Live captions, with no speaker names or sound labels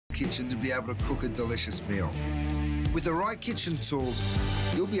kitchen to be able to cook a delicious meal. With the right kitchen tools,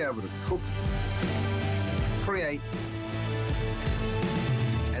 you'll be able to cook, create,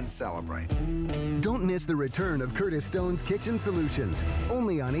 and celebrate. Don't miss the return of Curtis Stone's Kitchen Solutions,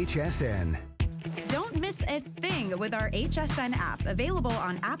 only on HSN. Don't miss a thing with our HSN app, available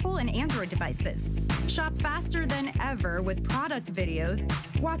on Apple and Android devices. Shop faster than ever with product videos.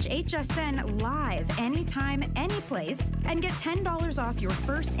 Watch HSN live anytime, anyplace, and get $10 off your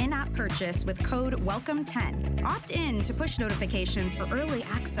first in-app purchase with code WELCOME10. Opt in to push notifications for early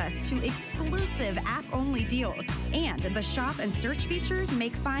access to exclusive app-only deals. And the shop and search features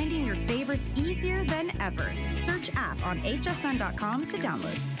make finding your favorites easier than ever. Search app on hsn.com to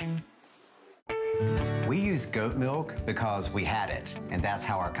download. We use goat milk because we had it, and that's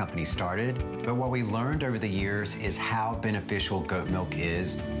how our company started. But what we learned over the years is how beneficial goat milk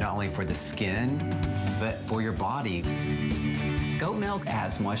is, not only for the skin, but for your body. Goat milk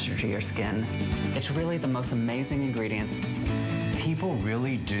adds moisture to your skin. It's really the most amazing ingredient. People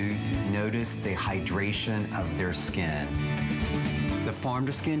really do notice the hydration of their skin. The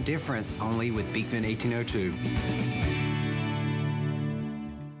farm-to-skin difference only with Beekman 1802.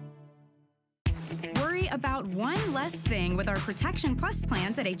 About one less thing with our Protection Plus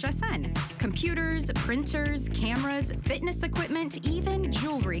plans at HSN. Computers, printers, cameras, fitness equipment, even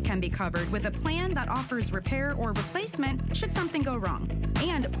jewelry can be covered with a plan that offers repair or replacement should something go wrong.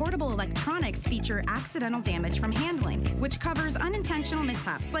 And portable electronics feature accidental damage from handling, which covers unintentional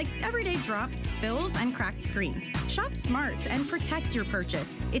mishaps like everyday drops, spills, and cracked screens. Shop smart and protect your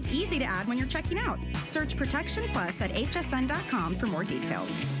purchase. It's easy to add when you're checking out. Search Protection Plus at hsn.com for more details.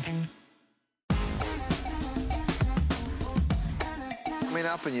 Coming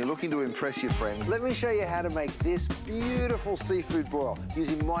up and you're looking to impress your friends, let me show you how to make this beautiful seafood broil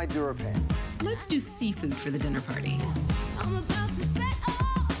using my DuraPan. Let's do seafood for the dinner party. I'm about to say,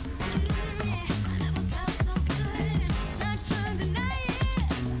 oh, I never felt so good. Not trying to deny it.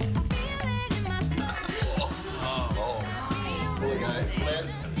 I feel it in my soul. Hey guys,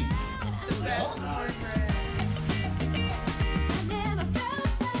 let's eat. It's the best part.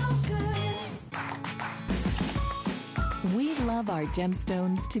 We love our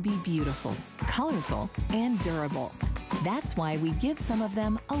gemstones to be beautiful, colorful, and durable. That's why we give some of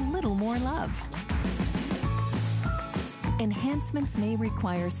them a little more love. Enhancements may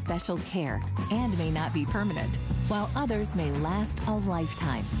require special care and may not be permanent, while others may last a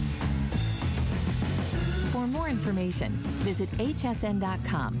lifetime. For more information, visit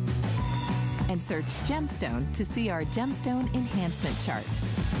hsn.com and search gemstone to see our gemstone enhancement chart.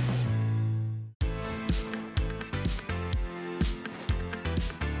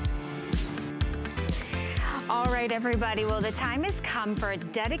 All right, everybody. Well, the time has come for a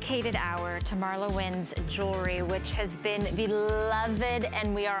dedicated hour to MarlaWynne's Jewelry, which has been beloved,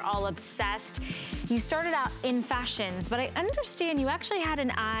 and we are all obsessed. You started out in fashions, but I understand you actually had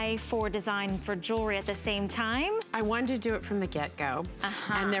an eye for design for jewelry at the same time. I wanted to do it from the get-go.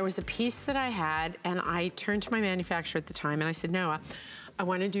 And there was a piece that I had, and I turned to my manufacturer at the time, and I said, Noah, I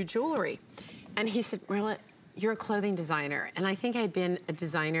want to do jewelry. And he said, Marla, you're a clothing designer. And I think I'd been a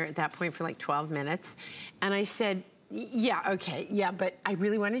designer at that point for like 12 minutes. And I said, yeah, okay, yeah, but I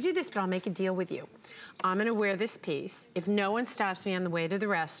really want to do this, but I'll make a deal with you. I'm gonna wear this piece. If no one stops me on the way to the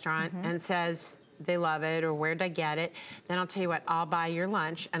restaurant and says they love it or where did I get it, then I'll tell you what, I'll buy your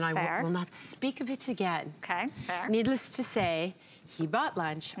lunch and I will not speak of it again. Okay, fair. Needless to say, he bought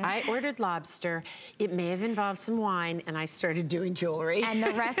lunch, I ordered lobster, it may have involved some wine, and I started doing jewelry. And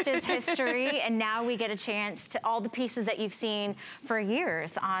the rest is history, and now we get a chance to all the pieces that you've seen for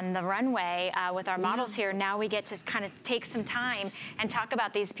years on the runway with our models here. Now we get to kind of take some time and talk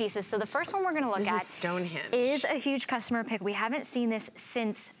about these pieces. So the first one we're gonna look at is a huge customer pick. We haven't seen this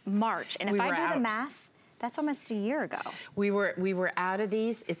since March, and if I do the math, that's almost a year ago. We were out of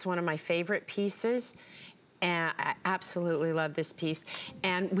these. It's one of my favorite pieces. And I absolutely love this piece.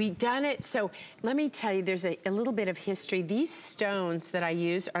 And we done it, so let me tell you, there's a little bit of history. These stones that I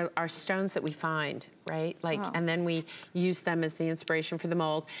use are stones that we find, right? Like, and then we use them as the inspiration for the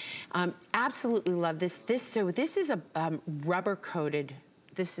mold. Absolutely love this. So this is a rubber coated,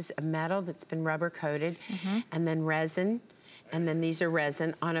 this is a metal that's been rubber coated, and then resin, and then these are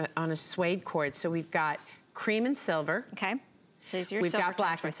resin on a suede cord. So we've got cream and silver. Okay, so these are your We've silver got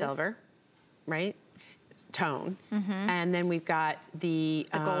black and silver, right? Tone, and then we've got the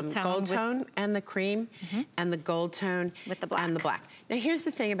gold tone and the cream, and the gold tone with the black. And the black. Now here's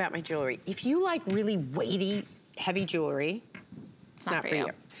the thing about my jewelry. If you like really weighty, heavy jewelry, it's not for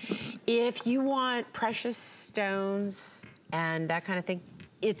you. If you want precious stones and that kind of thing,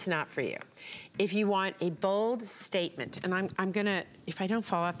 it's not for you. If you want a bold statement, and I'm gonna, if I don't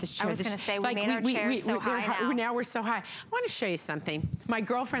fall off this chair. I was gonna say, we made our chairs so high now we're so high. I wanna show you something. My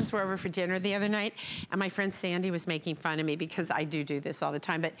girlfriends were over for dinner the other night, and my friend Sandy was making fun of me because I do this all the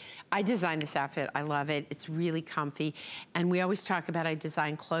time, but I designed this outfit. I love it. It's really comfy. And we always talk about I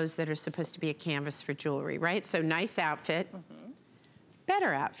design clothes that are supposed to be a canvas for jewelry, right? So nice outfit.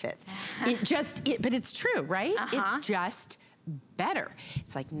 Better outfit. But it's true, right? It's just better.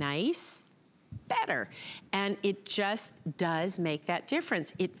 It's like nice, better. And it just does make that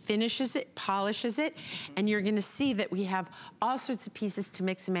difference. It finishes it, polishes it, and you're gonna see that we have all sorts of pieces to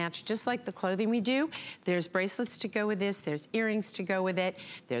mix and match, just like the clothing we do. There's bracelets to go with this, there's earrings to go with it,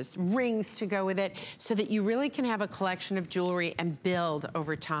 there's rings to go with it, so that you really can have a collection of jewelry and build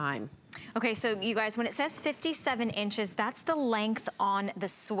over time. Okay, so you guys, when it says 57 inches, that's the length on the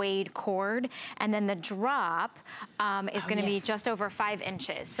suede cord, and then the drop is gonna be just over 5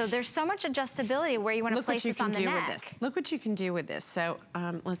 inches. So there's so much adjustability where you wanna place this on the neck. Look what you can do with this. So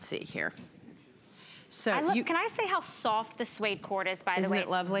let's see here. So can I say how soft the suede cord is, by the way? Isn't it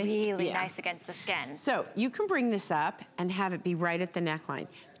lovely? It's really nice against the skin. So you can bring this up and have it be right at the neckline,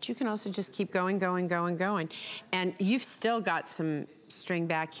 but you can also just keep going, going, going, going. And you've still got some string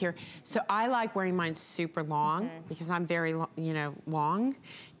back here. So I like wearing mine super long because I'm very, long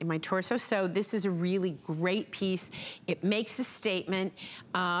in my torso. So this is a really great piece. It makes a statement.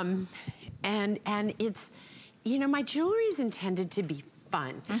 And it's, my jewelry is intended to be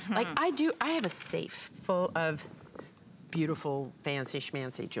fun. Like I have a safe full of beautiful, fancy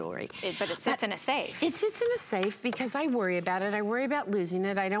schmancy jewelry. But it sits in a safe. It sits in a safe because I worry about it. I worry about losing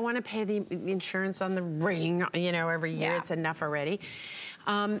it. I don't want to pay the insurance on the ring, every year. It's enough already.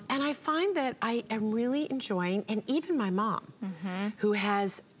 And I find that I am really enjoying, and even my mom, who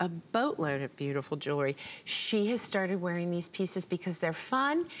has a boatload of beautiful jewelry, she has started wearing these pieces because they're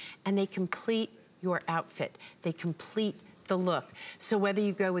fun and they complete your outfit. They complete the look. So whether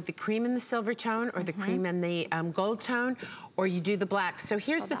you go with the cream and the silver tone or the cream and the gold tone, or you do the black. So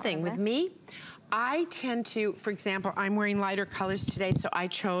here's the thing, with me, I tend to, for example, I'm wearing lighter colors today, so I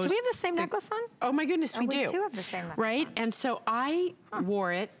chose... Do we have the same necklace on? Oh my goodness, we do. We do have the same necklace Right? on. And so I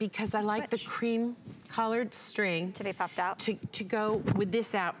wore it because I like the cream colored string to be popped out to go with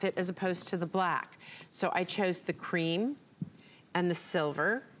this outfit as opposed to the black. So I chose the cream and the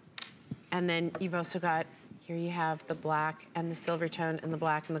silver, and then you've also got, here you have the black and the silver tone and the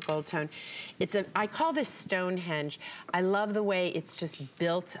black and the gold tone. I call this Stonehenge. I love the way it's just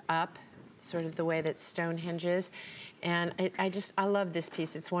built up, sort of the way that Stonehenge is. And I love this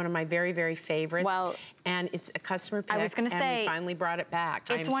piece. It's one of my very, very favorites. Well, and it's a customer pick. I was gonna say, and we finally brought it back.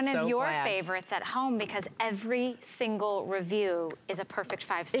 It's one of your favorites at home because every single review is a perfect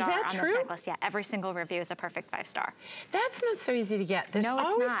 5-star on this necklace. Yeah, every single review is a perfect 5-star. That's not so easy to get. There's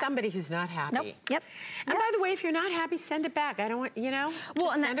always somebody who's not happy. Nope. Yep. And by the way, if you're not happy, send it back. I don't want, well,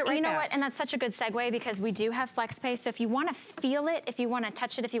 send it right back. You know what, and that's such a good segue because we do have flex pay. So if you wanna feel it, if you wanna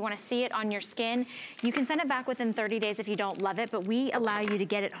touch it, if you wanna see it on your skin, you can send it back within 30 days if you don't love it, but we allow you to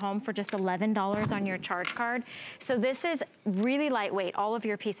get it home for just $11 on your charge card. So this is really lightweight. All of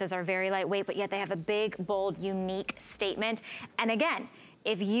your pieces are very lightweight, but yet they have a big, bold, unique statement. And again,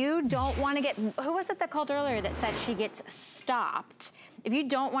 if you don't want to get, who was it that called earlier that said she gets stopped? If you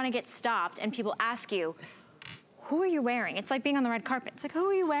don't want to get stopped and people ask you, who are you wearing? It's like being on the red carpet. It's like, who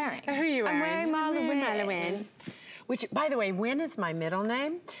are you wearing? Who are you wearing? I'm wearing MarlaWynne. Which, by the way, Wynne is my middle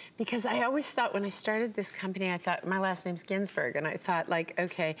name because I always thought when I started this company, I thought my last name's Ginsburg, and I thought like,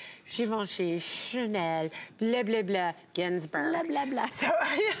 okay, Givenchy, Chanel, blah, blah, blah, Ginsburg. Blah, blah, blah. So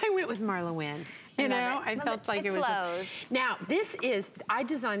I went with MarlaWynne. I felt like it was. Flows. Now, I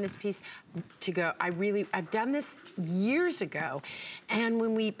designed this piece to go, I've done this years ago, and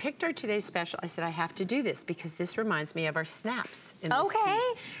when we picked our today's special, I said, I have to do this because this reminds me of our snaps in this piece.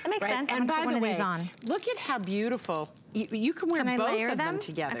 That makes sense. And by the way, look at how beautiful, you can wear both of them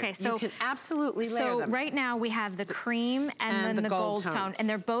together. Okay, so you can absolutely layer them. So right now we have the cream and then the gold tone, and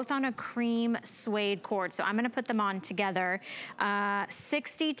they're both on a cream suede cord. So I'm gonna put them on together.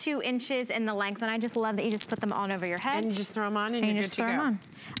 62 inches in the length, and I just love that you just put them on over your head. And you just throw them on and you're good to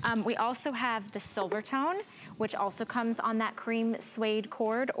go. We also have the silver tone, which also comes on that cream suede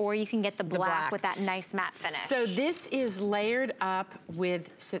cord, or you can get the black with that nice matte finish. So this is layered up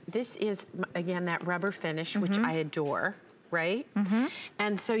with, this is, again, that rubber finish, which I adore, right?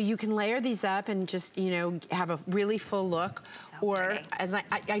 And so you can layer these up and just, have a really full look. So or, pretty. As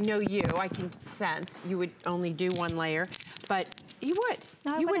I know you, I can sense, you would only do one layer, but you would.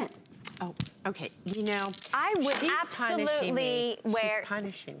 No, you wouldn't. Oh, okay. I would absolutely wear. She's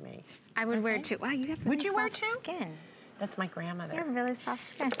punishing me. I would wear two. Wow, you have really soft skin. That's my grandmother. You have really soft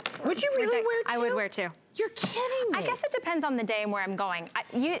skin. Would you really wear two? I would wear two. You're kidding me. I guess it depends on the day and where I'm going.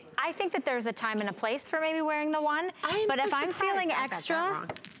 I think that there's a time and a place for maybe wearing the one. But if I'm feeling extra,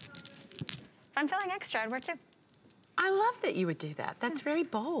 I'd wear two. I love that you would do that. That's very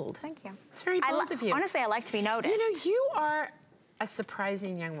bold. Thank you. It's very bold of you. Honestly, I like to be noticed. You know, you are a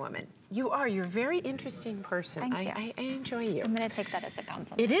surprising young woman. You are. You're a very interesting person. Thank you. I enjoy you. I'm gonna take that as a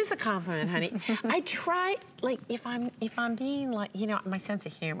compliment. It is a compliment, honey. I try, like, if I'm being like, you know, my sense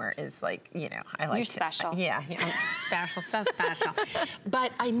of humor is like, you know, I like. You're special. Yeah, special, so special.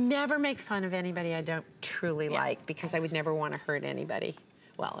 But I never make fun of anybody I don't truly like because I would never want to hurt anybody.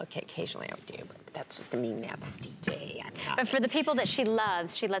 Well, okay, occasionally I would do, but that's just a mean, nasty day. But for the people that she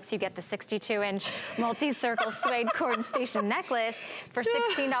loves, she lets you get the 62-inch multi-circle suede cord station necklace for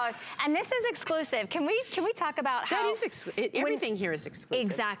 $16. And this is exclusive. Can we talk about how... That is exclusive. Everything here is exclusive.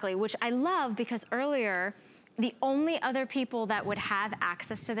 Exactly, which I love because earlier, the only other people that would have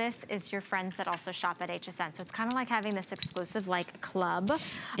access to this is your friends that also shop at HSN. So it's kind of like having this exclusive like club.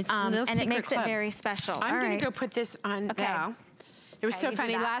 It's a little and it secret makes club. it very special. I'm going to go put this on Val. It was so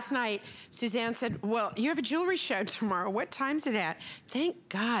funny. Last night, Suzanne said, well, you have a jewelry show tomorrow. What time's it at? Thank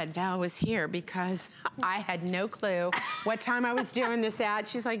God Val was here because I had no clue what time I was doing this at.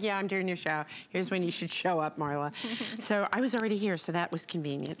 She's like, yeah, I'm doing your show. Here's when you should show up, Marla. So I was already here, so that was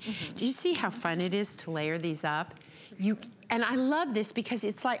convenient. Do you see how fun it is to layer these up? And I love this because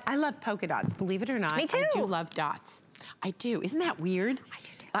it's like, I love polka dots, believe it or not. Me too. I do love dots. I do. Isn't that weird? I do.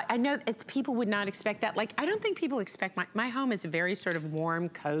 I know people would not expect that. Like, I don't think people expect, my home is a very sort of warm,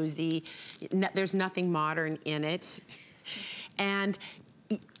 cozy, there's nothing modern in it. And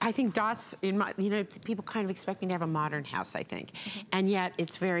I think dots, you know, people kind of expect me to have a modern house, I think. And yet,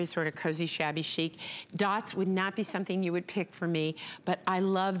 it's very sort of cozy, shabby chic. Dots would not be something you would pick for me, but I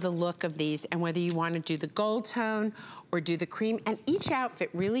love the look of these. And whether you want to do the gold tone or do the cream, and each outfit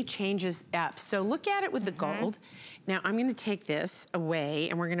really changes up. So look at it with the gold. Now, I'm going to take this away,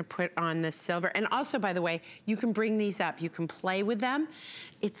 and we're going to put on the silver. And also, by the way, you can bring these up. You can play with them.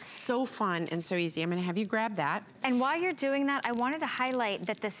 It's so fun and so easy. I'm going to have you grab that. And while you're doing that, I wanted to highlight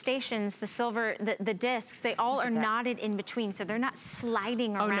that the stations, the silver, the discs, they all are knotted in between, so they're not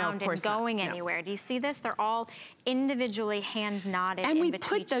sliding around and going anywhere. Do you see this? They're all individually hand knotted and in we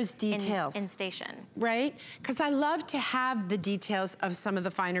between put those details in station. Right? Because I love to have the details of some of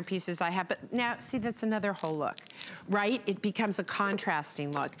the finer pieces I have, but now, see, that's another whole look, right? It becomes a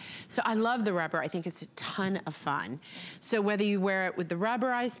contrasting look. So I love the rubber. I think it's a ton of fun. So whether you wear it with the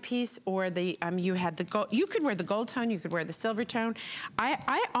rubberized piece or the, you had the gold, you could wear the gold tone, you could wear the silver tone.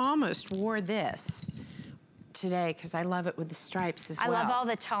 I almost wore this today because I love it with the stripes as well. I love all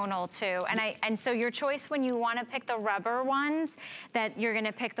the tonal too. And so your choice when you want to pick the rubber ones, that you're going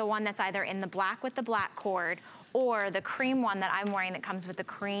to pick the one that's either in the black with the black cord or the cream one that I'm wearing that comes with the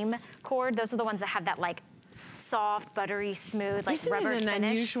cream cord. Those are the ones that have that like soft, buttery, smooth, like rubber finish. Isn't it an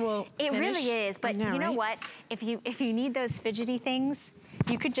unusual finish? It really is, but know, you know right? what? If you need those fidgety things,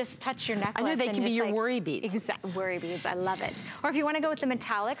 you could just touch your necklace. I know, they can be your like, worry beads. Exactly, worry beads, I love it. Or if you want to go with the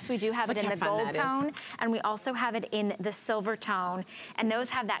metallics, we do have it in the gold tone, and we also have it in the silver tone, and those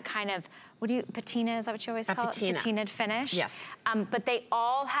have that kind of, patina, is that what you always call it? Patinaed finish. Yes. But they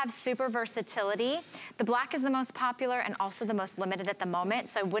all have super versatility. The black is the most popular and also the most limited at the moment,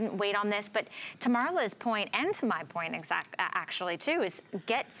 so I wouldn't wait on this. But to Marla's point, and to my point actually too, is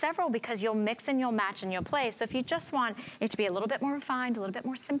get several because you'll mix and you'll match and you'll play. So if you just want it to be a little bit more refined, a little bit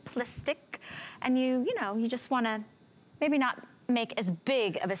more simplistic, and you just want to maybe not make as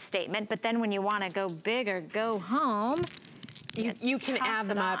big of a statement, but then when you want to go big or go home, you can add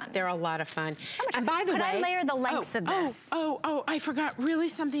them up. They're a lot of fun. So much and by the way, I layer the lengths of this? I forgot really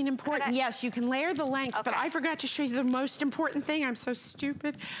something important. Yes, you can layer the lengths, but I forgot to show you the most important thing. I'm so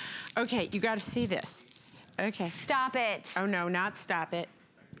stupid. Okay, you got to see this. Okay. Stop it. Oh no, not stop it.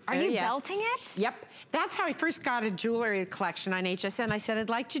 Are you belting it? Yep. That's how I first got a jewelry collection on HSN. I said, I'd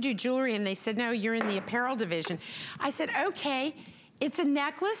like to do jewelry, and they said, no, you're in the apparel division. I said, okay. It's a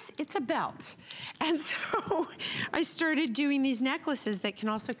necklace, it's a belt. And so I started doing these necklaces that can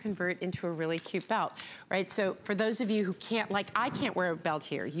also convert into a really cute belt, right? So for those of you who can't, like I can't wear a belt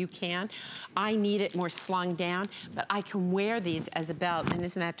here, you can. I need it more slung down, but I can wear these as a belt, and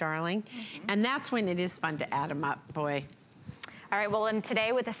isn't that darling? And that's when it is fun to add them up, boy. All right, well, and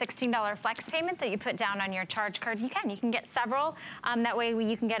today with a $16 flex payment that you put down on your charge card, you can get several. That way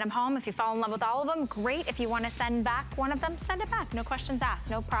you can get them home. If you fall in love with all of them, great. If you want to send back one of them, send it back. No questions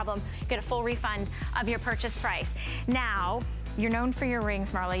asked, no problem. Get a full refund of your purchase price. Now, You're known for your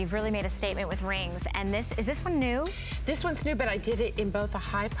rings, Marla. You've really made a statement with rings. And is this one new? This one's new, but I did it in both a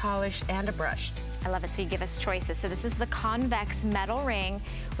high polish and a brushed. I love it, so you give us choices. So this is the convex metal ring.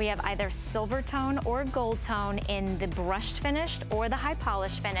 We have either silver tone or gold tone in the brushed finished or the high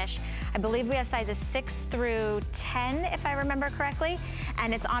polish finish. I believe we have sizes 6 through 10, if I remember correctly.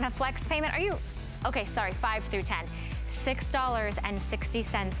 And it's on a flex payment. Okay, sorry, 5 through 10.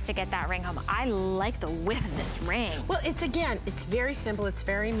 $6.60 to get that ring home. I like the width of this ring. Well, it's very simple. It's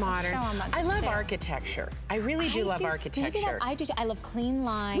very modern. I love architecture. I really do love architecture. I do. I love clean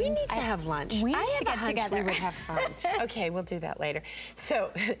lines. We need to have lunch. We need to get hunch together. We would have fun. Okay, we'll do that later.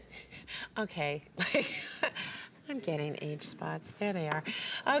 So, okay. I'm getting age spots. There they are.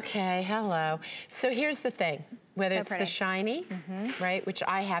 Okay, hello. So here's the thing. Whether it's the shiny, right, which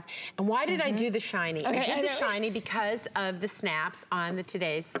I have. And why did I do the shiny? Okay, I did the shiny because of the snaps on the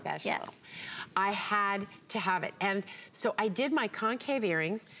Today's Special. Yes. I had to have it. And so I did my concave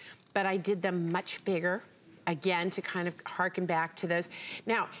earrings, but I did them much bigger, again, to kind of harken back to those.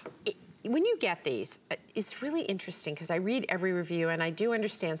 Now, when you get these, it's really interesting because I read every review and I do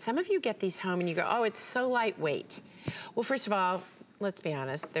understand. Some of you get these home and you go, oh, it's so lightweight. Well, first of all, let's be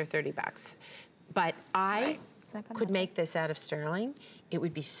honest, they're 30 bucks. But I could make this out of sterling. It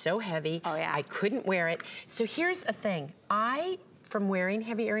would be so heavy. Oh, yeah. I couldn't wear it. So here's a thing. From wearing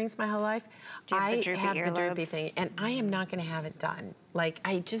heavy earrings my whole life, I have the droopy thing, and I am not gonna have it done. Like,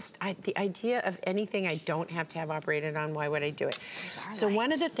 the idea of anything I don't have to have operated on, why would I do it? So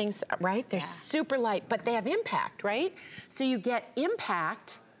one of the things, right, they're super light, but they have impact, right? So you get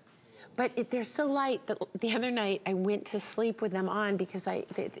impact, but they're so light that the other night I went to sleep with them on because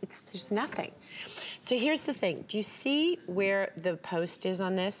there's nothing. So here's the thing. Do you see where the post is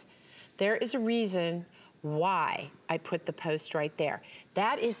on this? There is a reason why I put the post right there.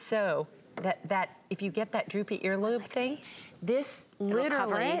 That is so that if you get that droopy earlobe thing, this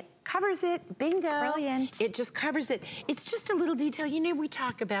literally covers it. Bingo. Brilliant. It just covers it. It's just a little detail. You know, we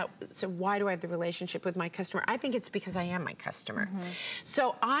talk about, so why do I have the relationship with my customer? I think it's because I am my customer.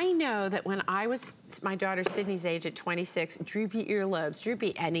 So I know that when I was my daughter Sydney's age at 26, droopy earlobes,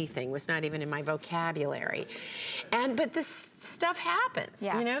 droopy anything was not even in my vocabulary. But this stuff happens.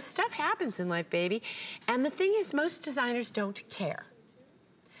 You know, stuff happens in life, baby. And the thing is, most designers don't care.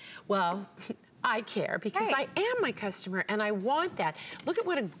 Well, I care because I am my customer and I want that. Look at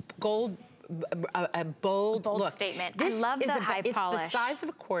what a bold look. Statement. This I love the high polish. It's the size of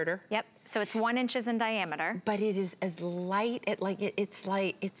a quarter. Yep. So it's 1 inch in diameter. But it is as light.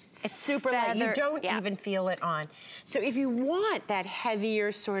 It's super light. You don't even feel it on. So if you want that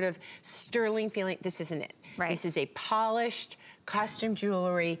heavier sort of sterling feeling, this isn't it. Right. This is a polished custom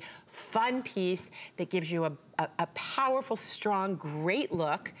jewelry, fun piece that gives you a powerful, strong, great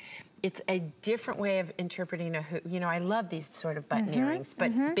look. It's a different way of interpreting a hoop. You know, I love these sort of button earrings,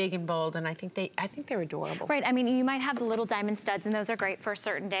 but big and bold, and I think they're adorable. Right, I mean, you might have the little diamond studs, and those are great for a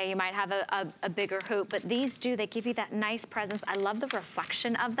certain day. You might have a bigger hoop, but these they give you that nice presence. I love the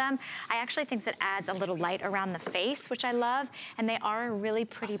reflection of them. I actually think it adds a little light around the face, which I love, and they are a really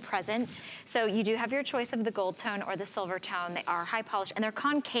pretty presence. So you do have your choice of the gold tone or the silver tone. They are high polish, and they're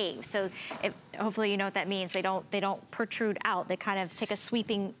concave, so hopefully you know what that means. They don't protrude out. They kind of take a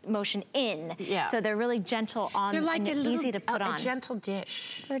sweeping motion in. Yeah. So they're really gentle on. They're like easy to put on. A gentle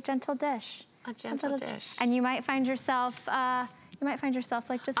dish. They're a gentle dish. A gentle dish. And you might find yourself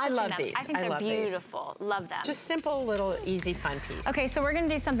like just I love them. these. I think they're beautiful. Love them. Just simple, little, easy, fun piece. Okay, so we're gonna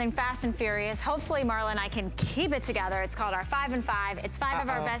do something fast and furious. Hopefully Marla and I can keep it together. It's called our 5 and 5. It's 5 of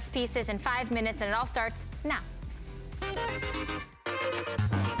our best pieces in 5 minutes, and it all starts now.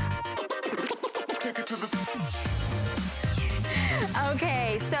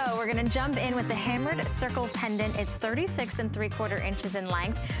 Okay, so we're gonna jump in with the hammered circle pendant. It's 36 3/4 inches in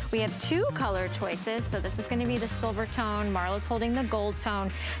length. We have 2 color choices. So this is gonna be the silver tone. Marla's holding the gold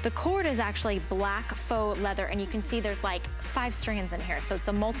tone. The cord is actually black faux leather, and you can see there's like 5 strands in here. So it's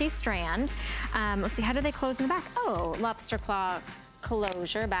a multi-strand. Let's see, how do they close in the back? Oh, lobster claw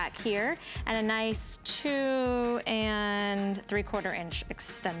closure back here, and a nice 2 3/4 inch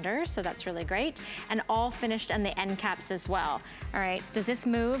extender, so that's really great, and all finished on the end caps as well. All right, does this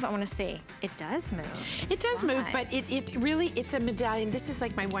move? I want to see. It does move. It does move, but it really, it's a medallion. This is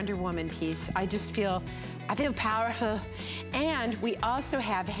like my Wonder Woman piece. I feel powerful. And we also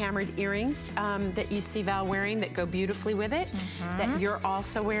have hammered earrings that you see Val wearing that go beautifully with it, that you're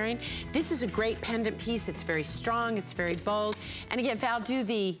also wearing. This is a great pendant piece. It's very strong, it's very bold. And again, Val, do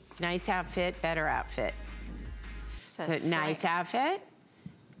the nice outfit, better outfit. So nice outfit,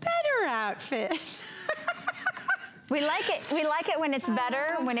 better outfit. We like it when it's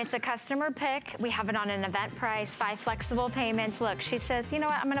better, when it's a customer pick. We have it on an event price, 5 flexible payments. Look, she says, you know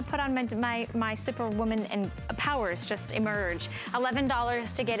what, I'm gonna put on my Superwoman and powers just emerge.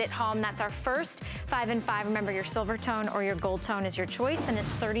 $11 to get it home. That's our first 5 and 5. Remember, your silver tone or your gold tone is your choice, and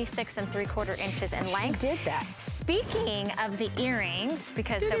it's 36 3/4 inches in length. She did that. Speaking of the earrings,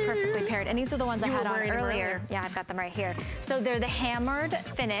 because they're perfectly paired, and these are the ones I had on earlier. Yeah, I've got them right here. So they're the hammered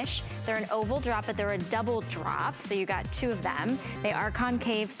finish. They're an oval drop, but they're a double drop. So you got 2 of them. They are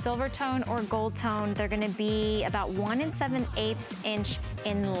concave, silver tone or gold tone. They're gonna be about 1 7/8 inch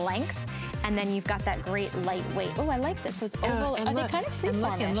in length. And then you've got that great lightweight. Oh, I like this. So it's oval. Are they kind of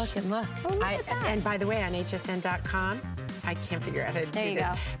freeformish? And look. Oh, look at that. And by the way, on hsn.com, I can't figure out how to do this.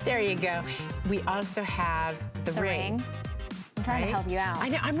 Go. There you go. We also have the ring. I'm trying to help you out. I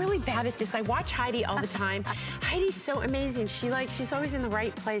know, I'm really bad at this. I watch Heidi all the time. Heidi's so amazing. She's always in the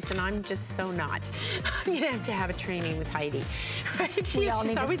right place, and I'm just so not. I'm gonna have to have a training with Heidi. Right?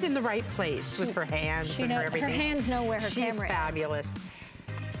 She's always in the right place with her hands and her everything. Her hands know where her camera is. She's fabulous.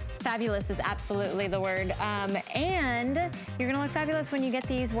 Fabulous is absolutely the word. And you're gonna look fabulous when you get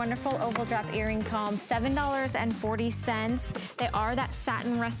these wonderful oval drop earrings home. $7.40. They are that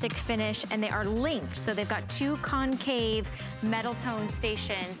satin rustic finish, and they are linked. So they've got 2 concave metal tone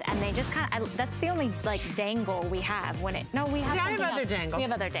stations, and they just kind of, that's the only like dangle we have when it, no, we have something else. other dangles. We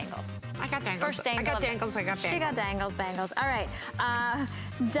have other dangles. I got dangles. First dangle. I got dangles, I got bangles. She got dangles, bangles. All right.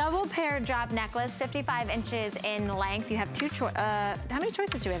 Double pair drop necklace, 55 inches in length. You have 2 how many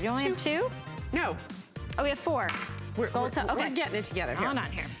choices do we have? You only have 2? No. Oh, we have 4. We're getting it together here. Hold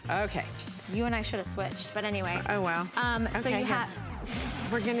on here. Okay. You and I should have switched, but anyways. Oh, well. So you have...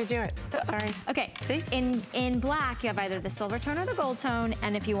 We're gonna do it. Sorry. Okay. See? In black, you have either the silver tone or the gold tone,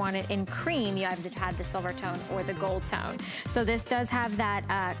 and if you want it in cream, you have to have the silver tone or the gold tone. So this does have that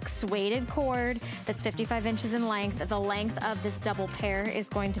suede cord that's 55 inches in length. The length of this double pair is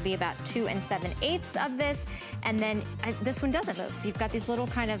going to be about 2 7/8 of this, and then this one doesn't move. So you've got these little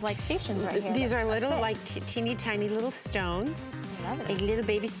kind of like stations right here. These are little, like teeny tiny little stones. Like little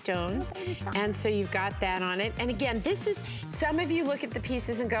baby stones. And so you've got that on it. And again, this is, some of you look at the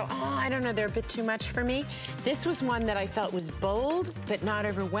pieces and go, oh, I don't know, they're a bit too much for me. This was one that I felt was bold, but not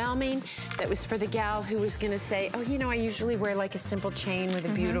overwhelming. That was for the gal who was gonna say, oh, you know, I usually wear like a simple chain with a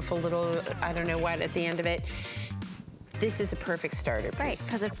beautiful little, I don't know what, at the end of it. This is a perfect starter piece. Right,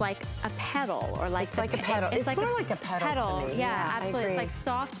 because it's like a petal, or like it's like a petal. It's like more like a petal to me. Yeah, absolutely. It's like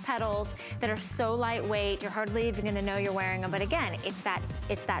soft petals that are so lightweight. You're hardly even going to know you're wearing them. But again, it's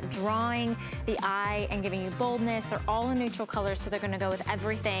that drawing the eye and giving you boldness. They're all in neutral colors, so they're going to go with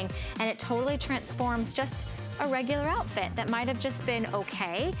everything, and it totally transforms just a regular outfit that might have just been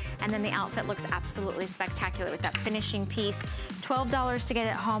okay, and then the outfit looks absolutely spectacular with that finishing piece. $12 to get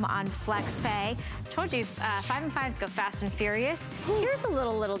it home on FlexPay. Told you 5 and 5s go fast and furious. Here's a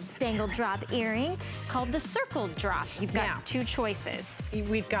little dangle drop earring called the circle drop. You've got 2 choices.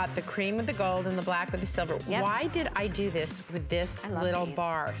 We've got the cream with the gold and the black with the silver. Yep. Why did I do this with this little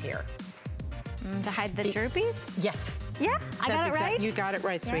bar here? To hide the droopies? Yes. Yeah, I got it right? You got it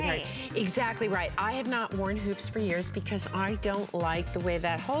right, sweetheart. Exactly right. I have not worn hoops for years because I don't like the way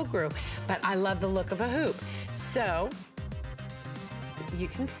that hole grew, but I love the look of a hoop. So, you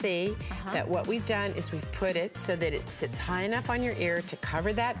can see that what we've done is we've put it so that it sits high enough on your ear to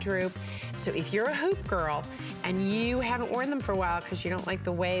cover that droop. So if you're a hoop girl and you haven't worn them for a while because you don't like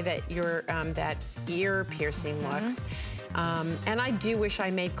the way that your that ear piercing looks, and I do wish I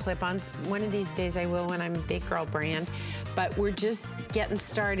made clip-ons. One of these days I will when I'm a big girl brand. But we're just getting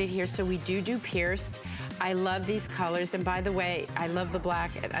started here, so we do pierced. I love these colors, and by the way, I love the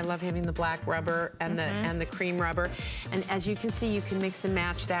black. I love having the black rubber and the cream rubber. And as you can see, you can mix and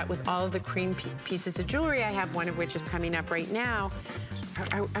match that with all of the cream pieces of jewelry I have, one of which is coming up right now.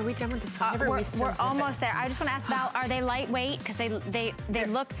 Are we done with the 5? We're almost there. I just want to ask about, are they lightweight? Because they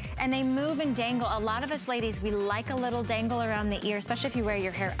look, and they move and dangle. A lot of us ladies, we like a little dangle around the ear, especially if you wear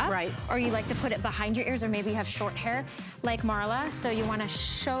your hair up. Right. Or you like to put it behind your ears, or maybe you have short hair like Marla, so you want to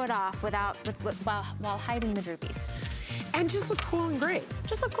show it off while hiding the droopies. And just look cool and great.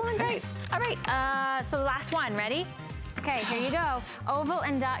 Just look cool and great. All right, so the last one, ready? Okay, here you go. Oval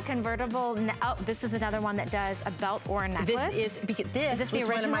and dot convertible. Oh, this is another one that does a belt or a necklace. This was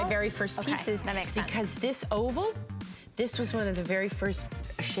one of my very first pieces. That makes sense. Because this oval, this was one of the very first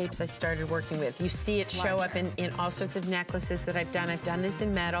shapes I started working with. You see it show up in all sorts of necklaces that I've done. I've done this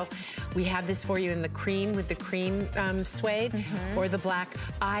in metal. We have this for you in the cream with the cream suede or the black.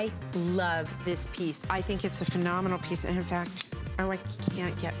 I love this piece. I think it's a phenomenal piece. And in fact, Oh, I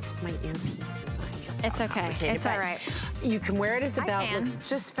can't get, because my earpiece is on. It's okay. It's all right. You can wear it as a belt. can. Looks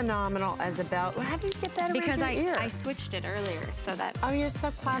just phenomenal as a belt. Well, how do you get that Because around your ear? I switched it earlier so that... Oh, you're so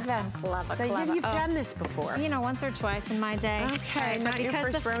clever. Clever, So clever. you've done this before. You know, once or twice in my day. Okay, But not your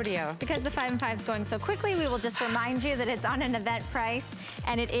because first rodeo. Because the 5 and 5 is going so quickly, we will just remind you that it's on an event price,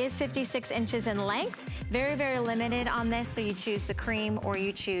 and it is 56 inches in length. Very, very limited on this, so you choose the cream or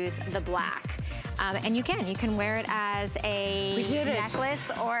you choose the black. And you can wear it as a necklace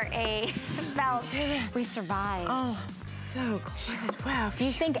or a belt. We survived. Oh, so good. Wow. Do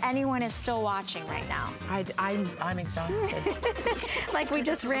you think anyone is still watching right now? I'm exhausted. Like we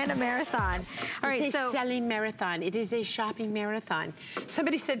just ran a marathon. All right, it's a selling marathon. It is a shopping marathon.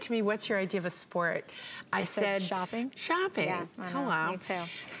 Somebody said to me, what's your idea of a sport? I said shopping. Shopping. Yeah, I know. Hello. Me too.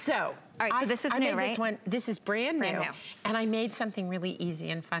 So, all right, so this is I new, made right? this one. This is brand new. New. And I made something really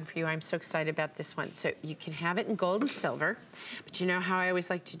easy and fun for you. I'm so excited about this one. So you can have it in gold and silver, but you know how I always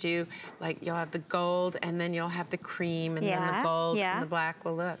like to do, like you'll have the gold and then you'll have the cream and then the gold and the black.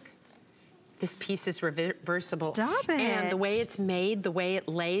 Well, look. This piece is reversible. Stop it. And the way it's made, the way it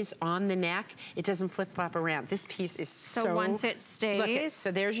lays on the neck, it doesn't flip-flop around. This piece is so... once it stays... Look,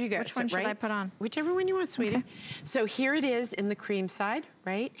 so there's you go. Which one should I put on? Whichever one you want, sweetie. Okay. So here it is in the cream side,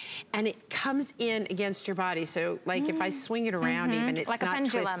 right? And it comes in against your body. So like if I swing it around even, it's like a not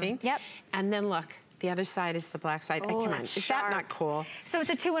pendulum. twisting. Yep. And then look. The other side is the black side. Oh, come on, is that not cool? So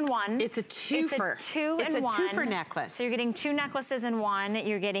it's a 2-in-1. It's a twofer. It's a 2-in-1. It's a twofer necklace. So you're getting 2 necklaces in one.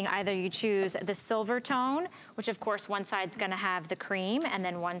 You're getting either you choose the silver tone, which of course one side's gonna have the cream, and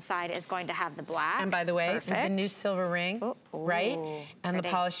then one side is going to have the black. And by the way, with the new silver ring, right? And the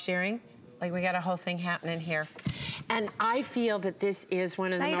polished earring. Like we got a whole thing happening here. And I feel that this is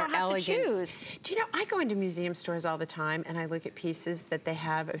one of the more elegant. To choose. Do you know, I go into museum stores all the time and I look at pieces that they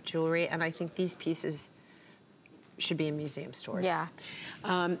have of jewelry and I think these pieces should be in museum stores. Yeah.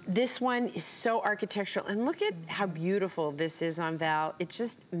 This one is so architectural, and look at how beautiful this is on Val. It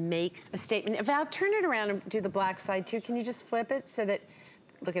just makes a statement. Val, turn it around and do the black side too. Can you just flip it so that,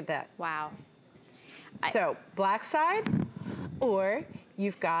 look at that. Wow. So, black side, or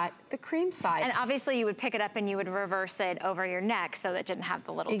you've got the cream side. And obviously you would pick it up and you would reverse it over your neck so that it didn't have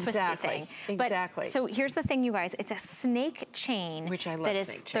the little twisty thing. Exactly. So here's the thing, you guys. It's a snake chain. Which I love. That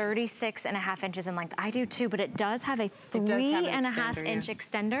is 36.5 inches in length. I do too, but it does have a 3.5 inch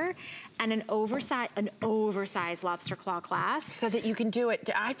extender and an oversized lobster claw clasp. So that you can do it.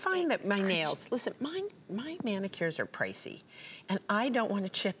 I find that my nails, listen, my manicures are pricey. And I don't want to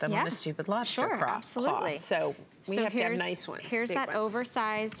chip them on a stupid lobster claw. Absolutely. So we have to have nice ones. Here's that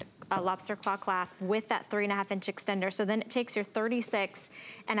oversized lobster claw clasp with that 3.5 inch extender. So then it takes your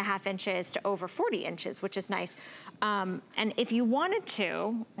 36.5 inches to over 40 inches, which is nice. And if you wanted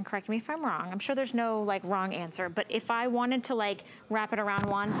to, and correct me if I'm wrong, I'm sure there's no like wrong answer, but if I wanted to like wrap it around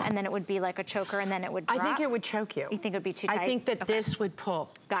once and then it would be like a choker and then it would drop. I think it would choke you. You think it would be too tight? I think that this would pull.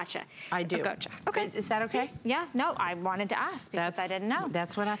 Gotcha. I do. Gotcha. Okay. Is that okay? Yeah, no, I wanted to ask because I didn't know.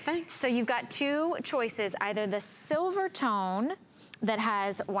 That's what I think. So you've got 2 choices, either the silver tone that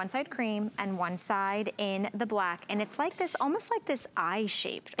has one side cream and one side in the black, and it's like this, almost like this eye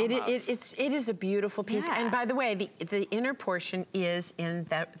shaped. It is a beautiful piece, and by the way, the inner portion is in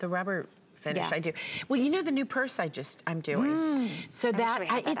the rubber finish. I do. Well, you know the new purse I'm doing. So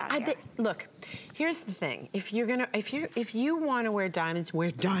look, here's the thing. If you want to wear diamonds, wear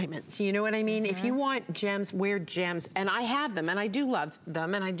diamonds. You know what I mean? If you want gems, wear gems. And I have them, and I do love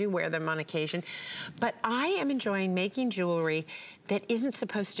them, and I do wear them on occasion. But I am enjoying making jewelry that isn't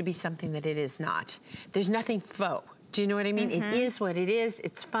supposed to be something that it is not. There's nothing faux. Do you know what I mean? It is what it is.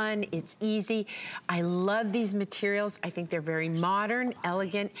 It's fun. It's easy. I love these materials. I think they're very modern,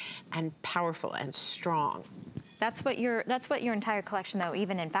 elegant, and powerful and strong. That's what your entire collection, though,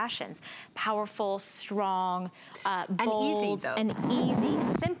 even in fashions, powerful, strong, bold, and easy,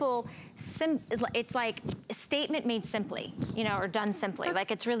 simple. It's like a statement made simply, you know, or done simply. Like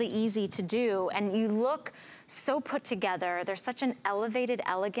it's really easy to do, and you look so put together. There's such an elevated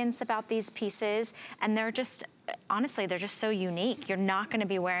elegance about these pieces, and they're just, honestly, they're just so unique. You're not gonna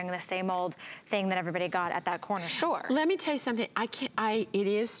be wearing the same old thing that everybody got at that corner store. Let me tell you something, it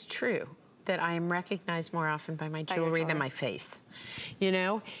is true that I am recognized more often by my jewelry than my face. You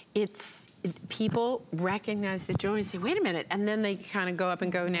know, people recognize the jewelry and say, wait a minute, and then they kind of go up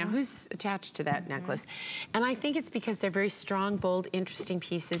and go, now who's attached to that necklace? And I think it's because they're very strong, bold, interesting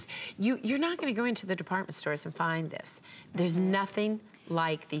pieces. You're not gonna go into the department stores and find this. There's nothing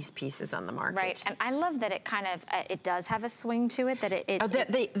like these pieces on the market. Right, and I love that it kind of, it does have a swing to it,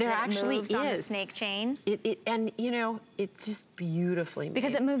 that there actually moves on the snake chain. And you know, it's just beautifully made.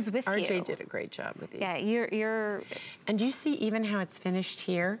 Because it moves with you. RJ did a great job with these. Yeah, you're... And do you see even how it's finished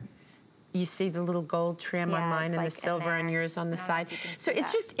here? You see the little gold trim on mine and like the silver on yours on the side. So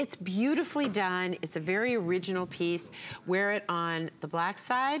it's just, it's beautifully done. It's a very original piece. Wear it on the black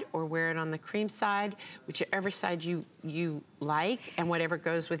side or wear it on the cream side, whichever side you like and whatever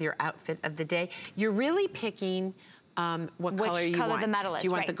goes with your outfit of the day. You're really picking what color you want. The metal is. Do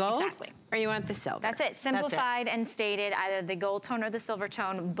you want the gold? Exactly. Or you want the silver? That's it. Simplified and stated, either the gold tone or the silver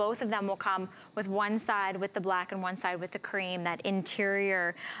tone. Both of them will come with one side with the black and one side with the cream, that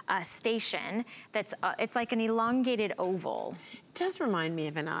interior station. That's it's like an elongated oval. It does remind me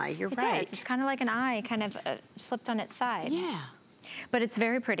of an eye. You're right. It does. It's kind of like an eye, kind of slipped on its side. Yeah. But it's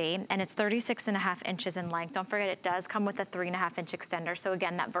very pretty, and it's 36.5 inches in length. Don't forget, it does come with a 3.5-inch extender. So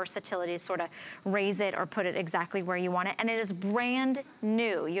again, that versatility is sort of raise it or put it exactly where you want it. And it is brand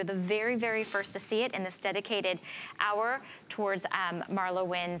new. You're the very, very first to see it in this dedicated hour towards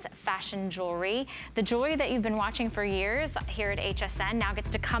MarlaWynne's fashion jewelry. The jewelry that you've been watching for years here at HSN now gets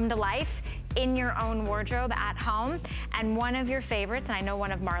to come to life in your own wardrobe at home. And one of your favorites, and I know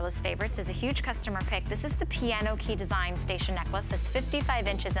one of Marla's favorites, is a huge customer pick. This is the piano key design station necklace that's 55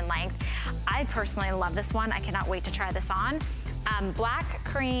 inches in length. I personally love this one. I cannot wait to try this on. Black,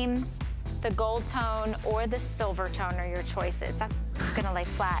 cream, the gold tone, or the silver tone are your choices. That's gonna lay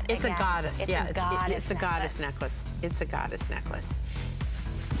flat. It's again. A goddess, it's yeah. A goddess it's a goddess necklace. It's a goddess necklace.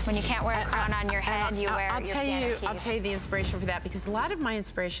 When you can't wear a crown on your head, you wear your piano keys. I'll tell you the inspiration for that, because a lot of my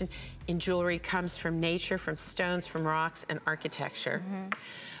inspiration in jewelry comes from nature, from stones, from rocks, and architecture.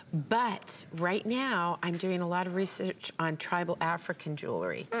 But right now, I'm doing a lot of research on tribal African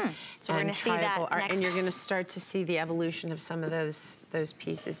jewelry. So we're going to see that next. And you're going to start to see the evolution of some of those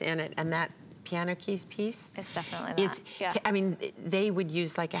pieces in it. And that piano keys piece it's definitely that. I mean, they would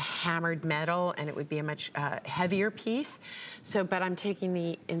use like a hammered metal, and it would be a much heavier piece. So, but I'm taking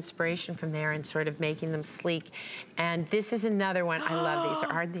the inspiration from there and sort of making them sleek. And this is another one. I love these.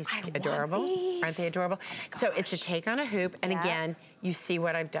 Aren't these adorable? Aren't they adorable? Oh, so it's a take on a hoop, and again, you see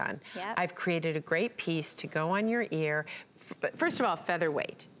what I've done. I've created a great piece to go on your ear. First of all,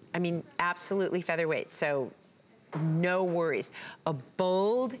 featherweight. I mean, absolutely featherweight. So no worries. A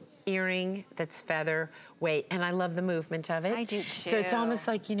bold earring that's featherweight, and I love the movement of it. I do too. So it's almost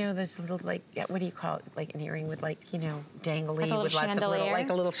like, you know, those little, like, what do you call it? Like an earring with, like, you know, dangly, like with lots of little, like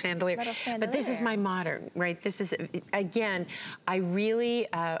a little chandelier. But this is my modern, right? This is, again, I really,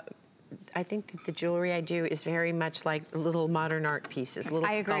 I think that the jewelry I do is very much like little modern art pieces, little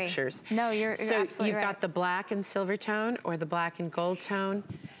sculptures. No, you're absolutely right. So you've got the black and silver tone or the black and gold tone.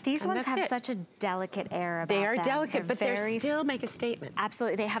 These ones have such a delicate air about them. They are delicate, but they still make a statement.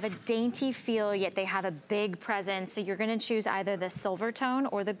 Absolutely. They have a dainty feel, yet they have a big presence. So you're going to choose either the silver tone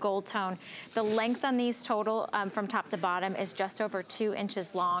or the gold tone. The length on these total from top to bottom is just over 2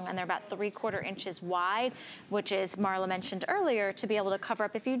 inches long, and they're about 3/4 inches wide, which is, Marla mentioned earlier, to be able to cover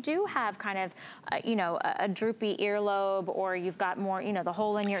up if you do have kind of, you know, a droopy earlobe, or you've got more, you know, the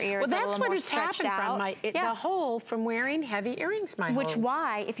hole in your ear is a little more stretched out. Well, that's what has happened from the hole from wearing heavy earrings, Which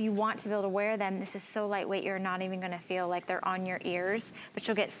why, if you want to be able to wear them, this is so lightweight, you're not even going to feel like they're on your ears, but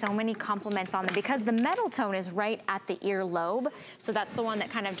you'll get so many compliments on them because the metal tone is right at the earlobe. So that's the one that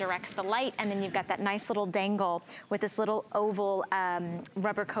kind of directs the light, and then you've got that nice little dangle with this little oval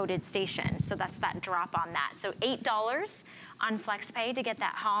rubber-coated station. So that's that drop on that. So $8 on FlexPay to get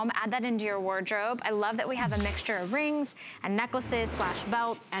that home. Add that into your wardrobe. I love that we have a mixture of rings and necklaces /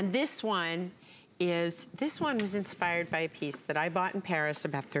 belts. And this one was inspired by a piece that I bought in Paris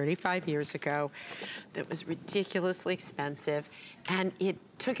about 35 years ago that was ridiculously expensive, and it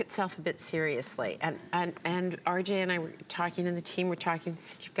took itself a bit seriously. And RJ and I were talking, and the team were talking,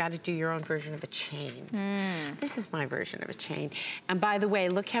 said, you've got to do your own version of a chain. This is my version of a chain. And by the way,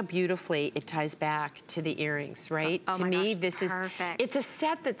 look how beautifully it ties back to the earrings, right? Oh to my me, gosh, this is perfect. It's a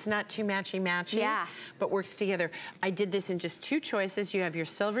set that's not too matchy-matchy, but works together. I did this in just 2 choices. You have your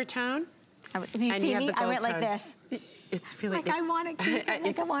silver tone, you see me? I went like this. it's really. Like I want to keep it.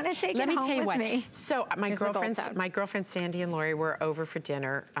 Like I want to take it home with me. So my girlfriends Sandy and Lori were over for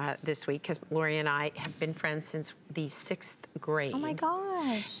dinner this week because Lori and I have been friends since the 6th grade. Oh my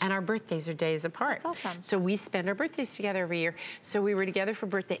gosh. And our birthdays are days apart. That's awesome. So we spend our birthdays together every year. So we were together for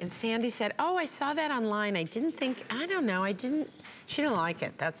birthday, and Sandy said, "Oh, I saw that online. I don't know. She didn't like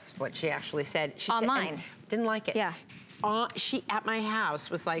it." That's what she actually said. She online. Said, didn't like it. Yeah. She, at my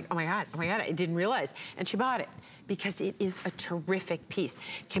house, was like, oh my God, I didn't realize. And she bought it because it is a terrific piece.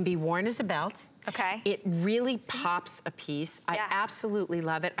 Can be worn as a belt. Okay. It really pops a piece. Yeah. I absolutely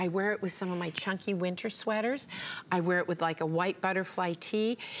love it. I wear it with some of my chunky winter sweaters. I wear it with like a white butterfly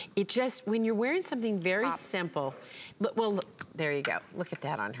tee. It just, when you're wearing something very simple, look, there you go. Look at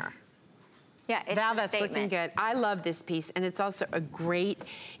that on her. Yeah, it's Val, a that's statement. looking good. I love this piece, and it's also a great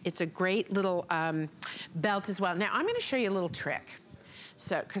little belt as well. Now, I'm gonna show you a little trick.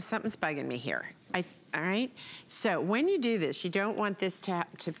 So, because something's bugging me here. All right? So, when you do this, you don't want this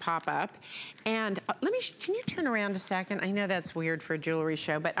to pop up. And can you turn around a second? I know that's weird for a jewelry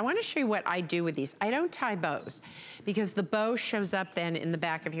show, but I wanna show you what I do with these. I don't tie bows, because the bow shows up then in the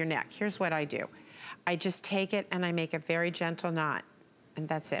back of your neck. Here's what I do. I just take it and I make a very gentle knot, and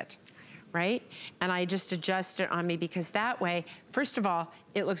that's it. Right? And I just adjust it on me because that way, first of all,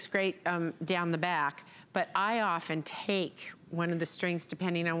 it looks great down the back, but I often take one of the strings,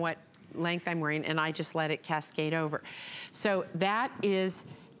 depending on what length I'm wearing, and I just let it cascade over. So that is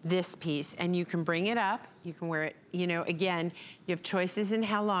this piece, and you can bring it up. You can wear it, you know, again, you have choices in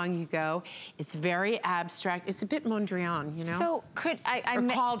how long you go. It's very abstract. It's a bit Mondrian, you know? So could or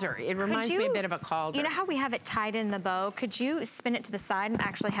Calder. It reminds me a bit of a Calder. You know how we have it tied in the bow? Could you spin it to the side and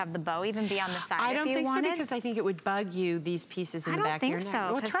actually have the bow even be on the side I don't think so, because I think it would bug you, these pieces in the back of your neck. I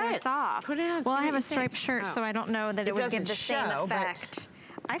don't think so, Well, try they're it. soft. Put it on. Well, I have a striped shirt, so I don't know that it would give the same show, effect.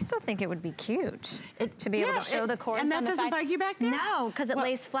 I still think it would be cute to be able to show the cords on and that the doesn't side. bug you back there? No, because it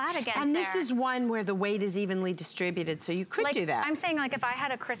lays flat against And this is one where the weight is evenly distributed, so you could do that. I'm saying, like, if I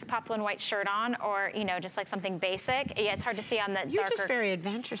had a crisp poplin white shirt on, or, you know, just like something basic, yeah, it's hard to see on the You're darker. just very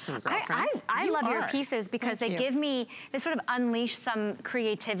adventuresome, girlfriend. I love your pieces because they give me, they sort of unleash some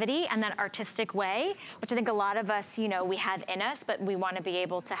creativity and that artistic way, which I think a lot of us, you know, we have in us, but we want to be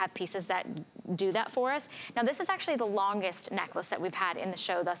able to have pieces that do that for us. Now, this is actually the longest necklace that we've had in the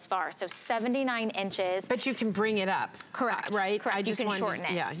show thus far, so 79 inches. But you can bring it up. Correct. Right? Correct. I just you can shorten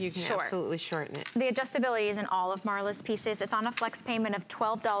it. Yeah, you can absolutely shorten it. The adjustability is in all of Marla's pieces. It's on a flex payment of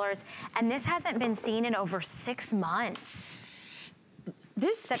 $12, and this hasn't been seen in over 6 months.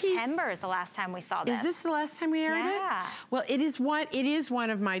 September is the last time we saw this. Is this the last time we aired it? Yeah. Well, it is one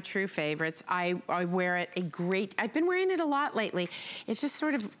of my true favorites. I wear it I've been wearing it a lot lately. It's just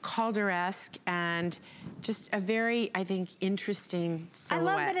sort of Calder-esque and just a very, I think, interesting silhouette.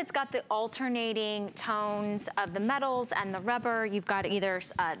 I love that it's got the alternating tones of the metals and the rubber. You've got either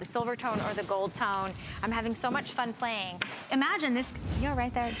the silver tone or the gold tone. I'm having so much fun playing. Imagine this, you're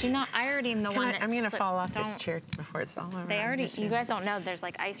right there. I already am the one that I'm gonna fall off this chair before it's all over. You guys don't know there's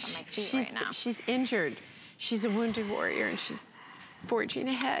like ice on my feet right now. She's injured. She's a wounded warrior and she's forging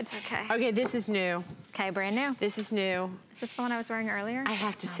ahead. It's okay. Okay, this is new. Okay, brand new. This is new. Is this the one I was wearing earlier? I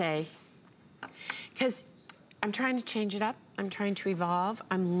have to say, because I'm trying to change it up. I'm trying to evolve.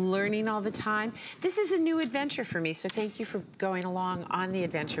 I'm learning all the time. This is a new adventure for me, so thank you for going along on the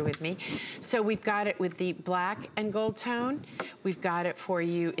adventure with me. So we've got it with the black and gold tone. We've got it for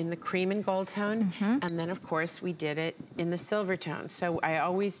you in the cream and gold tone. And then, of course, we did it in the silver tone. So I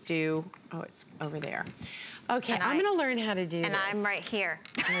always do, oh, it's over there. Okay, I'm gonna learn how to do this. And I'm right here.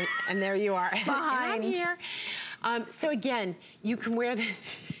 And there you are. Behind. And I'm here. So again, you can wear the...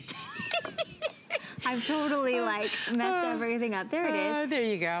 I've totally like messed everything up. There it is. There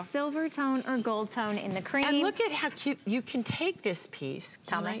you go. Silver tone or gold tone in the cream. And look at how cute you can take this piece.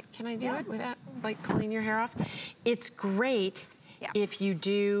 Can I do it without like pulling your hair off? It's great if you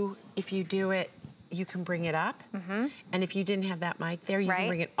do it. You can bring it up, and if you didn't have that mic there, you can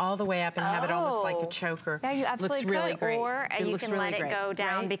bring it all the way up and have it almost like a choker. Yeah, you absolutely looks really could. great. Or you can let it go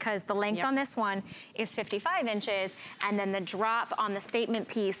down because the length on this one is 55 inches, and then the drop on the statement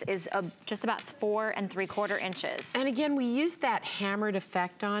piece is just about 4 3/4 inches. And again, we use that hammered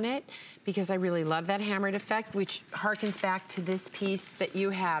effect on it because I really love that hammered effect, which harkens back to this piece that you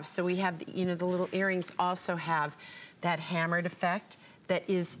have. So we have, you know, the little earrings also have that hammered effect that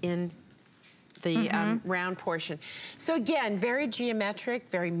is in round portion. So again, very geometric,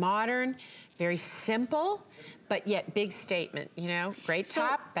 very modern, very simple, but yet big statement, you know? Great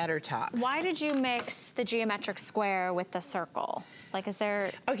top, better top. Why did you mix the geometric square with the circle? Like, is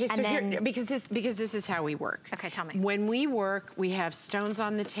there... Okay, so here, because this is how we work. Okay, tell me. When we work, we have stones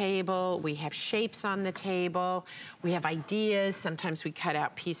on the table, we have shapes on the table, we have ideas, sometimes we cut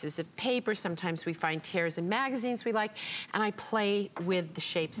out pieces of paper, sometimes we find tears in magazines we like, and I play with the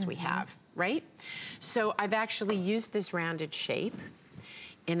shapes we have, right? So I've actually used this rounded shape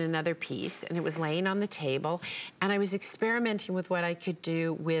in another piece, and it was laying on the table, and I was experimenting with what I could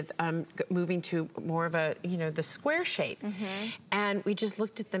do with moving to more of a, you know, the square shape. And we just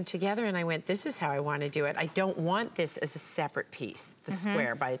looked at them together, and I went, this is how I want to do it. I don't want this as a separate piece, the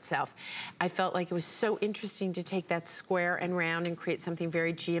square by itself. I felt like it was so interesting to take that square and round and create something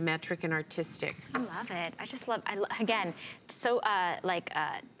very geometric and artistic. I love it. I just love, again, so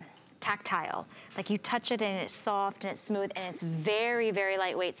tactile. Like, you touch it and it's soft and it's smooth and it's very, very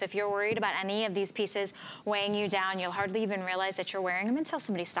lightweight. So if you're worried about any of these pieces weighing you down, you'll hardly even realize that you're wearing them until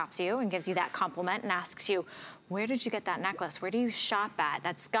somebody stops you and gives you that compliment and asks you, where did you get that necklace? Where do you shop at?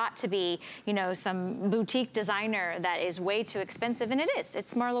 That's got to be, you know, some boutique designer that is way too expensive, and it is.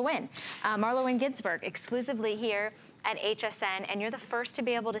 It's MarlaWynne. MarlaWynne Ginsburg, exclusively here at HSN, and you're the first to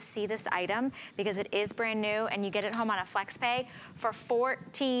be able to see this item because it is brand new, and you get it home on a flex pay for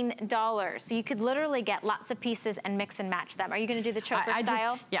 $14. So you could literally get lots of pieces and mix and match them. Are you gonna do the choker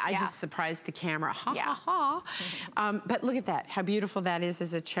style? I just surprised the camera, ha ha. But look at that, how beautiful that is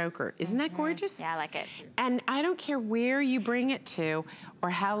as a choker. Isn't that gorgeous? Yeah, I like it. And I don't care where you bring it to or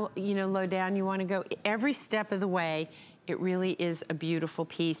how, you know, low down you wanna go, every step of the way, it really is a beautiful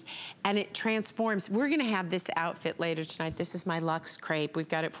piece, and it transforms. We're gonna have this outfit later tonight. This is my Luxe Crepe. We've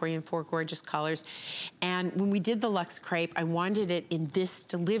got it for you in 4 gorgeous colors. And when we did the Luxe Crepe, I wanted it in this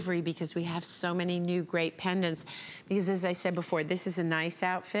delivery because we have so many new great pendants. Because as I said before, this is a nice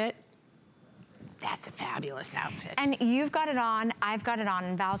outfit. That's a fabulous outfit. And you've got it on, I've got it on,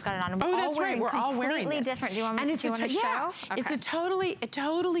 and Val's got it on. Oh, that's right, we're all wearing this. Completely different. Do you want me to show? It's a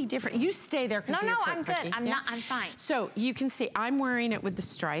totally different. You stay there because you're I'm good. I'm not. I'm fine. So you can see I'm wearing it with the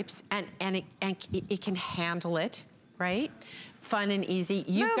stripes, and it can handle it, right? Fun and easy.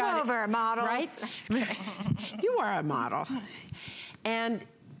 You've got over, models. Right? I'm just kidding. You are a model, and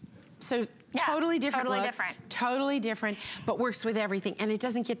so. Yeah, totally different totally looks, different. totally different, but works with everything, and it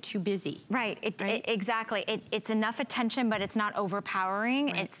doesn't get too busy. Right, exactly. It's enough attention, but it's not overpowering.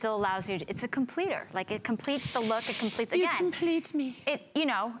 Right. It still allows you, it's a completer. Like, it completes the look, it completes, again. You complete me. You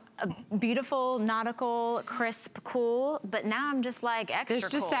know, a beautiful, nautical, crisp, cool, but now I'm just like extra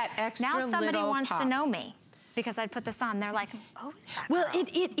There's just cool. that extra now somebody little wants pop. to know me. Because I'd put this on, they're like, oh, is that well, girl?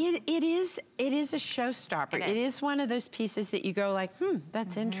 it is a showstopper. It is one of those pieces that you go like,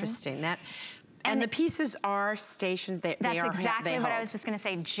 that's interesting. And the pieces are stationed. That's exactly what I was just going to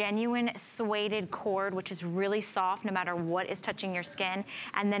say. Genuine suede cord, which is really soft no matter what is touching your skin.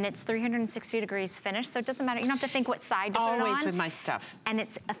 And then it's 360 degrees finished, so it doesn't matter. You don't have to think what side to put it on. Always with my stuff. And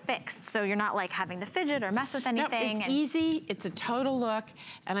it's affixed, so you're not like having to fidget or mess with anything. No, it's easy. It's a total look,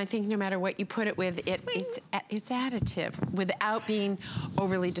 and I think no matter what you put it with, it's additive without being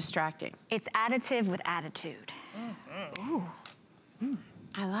overly distracting. It's additive with attitude. Ooh.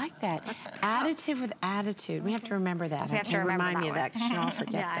 I like that. Additive with attitude. We have to remember that. We have to remind me of that because you'll all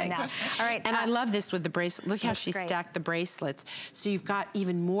forget things. I know. All right. And I love this with the bracelet. Look how she stacked the bracelets. So you've got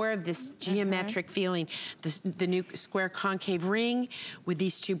even more of this geometric feeling. The new square concave ring with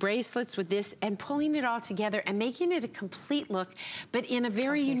these 2 bracelets with this, and pulling it all together and making it a complete look, but in a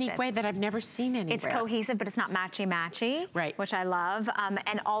very unique way that I've never seen anywhere. It's cohesive, but it's not matchy-matchy, right? Which I love.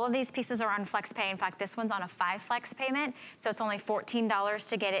 And all of these pieces are on flex pay. In fact, this one's on a 5 flex payment, so it's only $14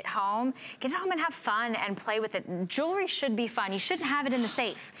 to get it home. Get it home and have fun and play with it. Jewelry should be fun. You shouldn't have it in the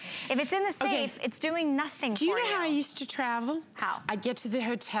safe. If it's in the safe, it's doing nothing for you. Do you know how I used to travel? How? I'd get to the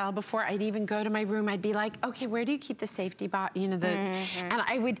hotel before I'd even go to my room. I'd be like, okay, where do you keep the safety box? You know, and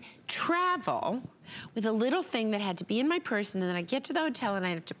I would travel with a little thing that had to be in my purse, and then I'd get to the hotel and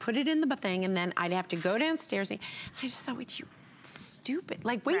I'd have to put it in the thing, and then I'd have to go downstairs. And I just thought, would you? Stupid,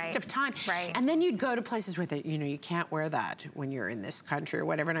 like waste of time. Right. And then you'd go to places where you know, you can't wear that when you're in this country or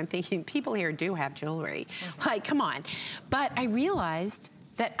whatever. And I'm thinking, people here do have jewelry. Like, come on. But I realized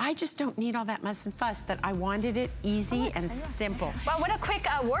that I just don't need all that muss and fuss, that I wanted it easy and simple. Well, what a quick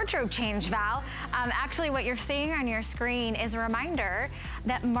wardrobe change, Val. Actually, what you're seeing on your screen is a reminder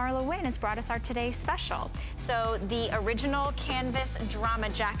that MarlaWynne has brought us our today's special. So the original canvas drama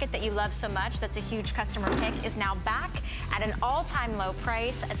jacket that you love so much, that's a huge customer pick, is now back at an all-time low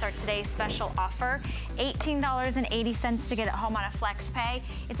price. It's our today's special offer, $18.80 to get it home on a flex pay.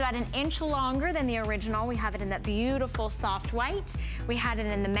 It's about an inch longer than the original. We have it in that beautiful soft white. We had it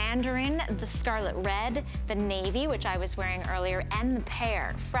in the mandarin, the scarlet red, the navy, which I was wearing earlier, and the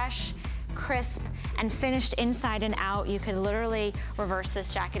pear. Fresh, crisp, and finished inside and out. You could literally reverse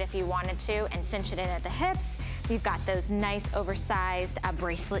this jacket if you wanted to and cinch it in at the hips. You've got those nice oversized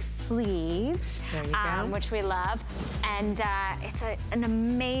bracelet sleeves, which we love. And it's an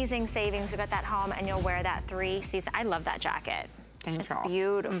amazing savings. We got that home and you'll wear that 3 seasons. I love that jacket. It's a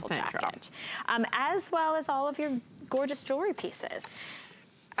beautiful jacket. As well as all of your gorgeous jewelry pieces.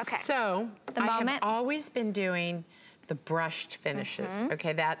 Okay. So I have always been doing the brushed finishes.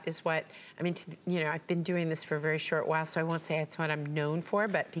 Okay, that is what, I mean, you know, I've been doing this for a very short while, so I won't say it's what I'm known for,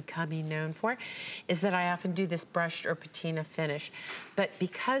 but becoming known for, is that I often do this brushed or patina finish. But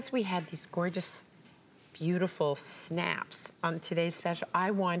because we had these gorgeous, beautiful snaps on today's special,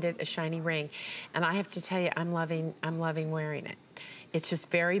 I wanted a shiny ring. And I have to tell you, I'm loving wearing it. It's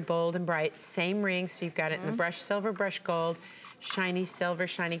just very bold and bright. Same ring, so you've got it in the brushed silver, brushed gold, shiny silver,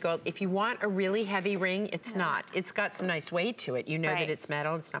 shiny gold. If you want a really heavy ring, it's not. It's got some nice weight to it. You know that it's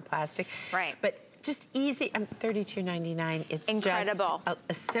metal, it's not plastic. Right. But just easy, $32.99. It's incredible. Just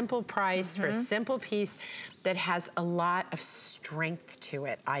a simple price for a simple piece that has a lot of strength to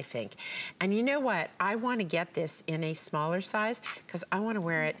it, I think. And you know what? I want to get this in a smaller size because I want to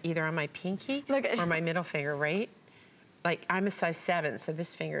wear it either on my pinky or my middle finger, right? Like, I'm a size 7, so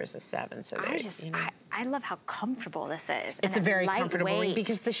this finger is a 7. So there, you know. I love how comfortable this is. It's a very comfortable ring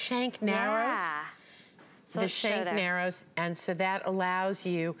because the shank narrows. Yeah. So the shank narrows, and so that allows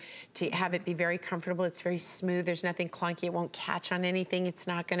you to have it be very comfortable. It's very smooth. There's nothing clunky. It won't catch on anything. It's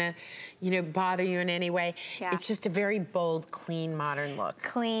not gonna, you know, bother you in any way. Yeah. It's just a very bold, clean, modern look.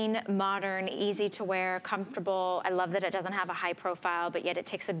 Clean, modern, easy to wear, comfortable. I love that it doesn't have a high profile, but yet it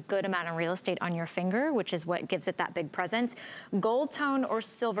takes a good amount of real estate on your finger, which is what gives it that big presence. Gold tone or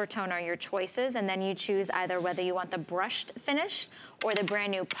silver tone are your choices, and then you choose either whether you want the brushed finish or the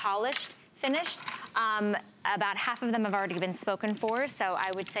brand new polished finished. About half of them have already been spoken for, so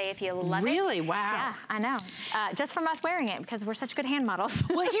I would say if you love it. Really? Wow. Yeah, I know. Just from us wearing it, because we're such good hand models.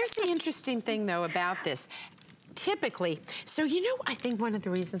 Well, here's the interesting thing, though, about this. Typically, so you know, I think one of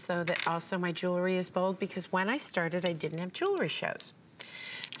the reasons, though, that also my jewelry is bold, because when I started, I didn't have jewelry shows.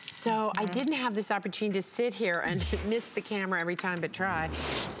 So I didn't have this opportunity to sit here and miss the camera every time but try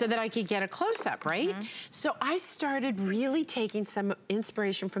so that I could get a close-up, right? So I started really taking some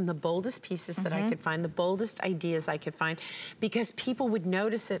inspiration from the boldest pieces that I could find, the boldest ideas I could find, because people would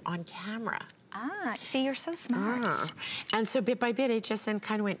notice it on camera. Ah, see, you're so smart. And so bit by bit, HSN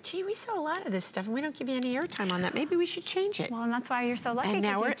kind of went, gee, we sell a lot of this stuff and we don't give you any airtime on that. Maybe we should change it. Well, and that's why you're so lucky,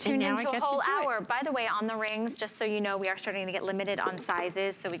 because you tuned into a whole hour. By the way, on the rings, just so you know, we are starting to get limited on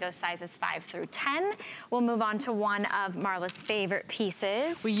sizes. So we go sizes 5 through 10. We'll move on to one of Marla's favorite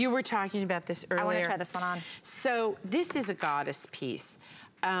pieces. Well, you were talking about this earlier. I want to try this one on. So this is a goddess piece.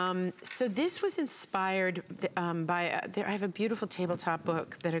 So this was inspired by, I have a beautiful tabletop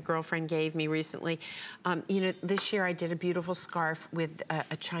book that a girlfriend gave me recently. You know, this year I did a beautiful scarf with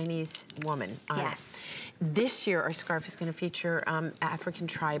a Chinese woman on it. This year our scarf is going to feature African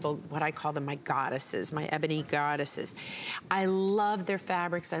tribal, what I call them my goddesses, my ebony goddesses. I love their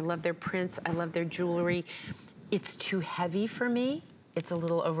fabrics, I love their prints, I love their jewelry. It's too heavy for me. It's a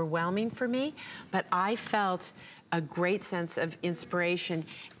little overwhelming for me, but I felt a great sense of inspiration,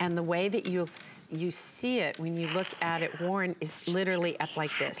 and the way that you see it when you look at it worn is literally up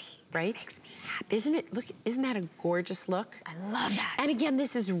like this, right? Isn't it? Look, isn't that a gorgeous look? I love that. And again,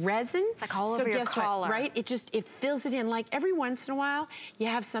 this is resin. It's like all over your collar. What, right? It fills it in. Like every once in a while, you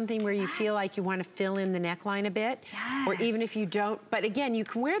have something where you feel like you want to fill in the neckline a bit, or even if you don't. But again, you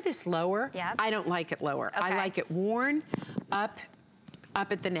can wear this lower. I don't like it lower. I like it worn up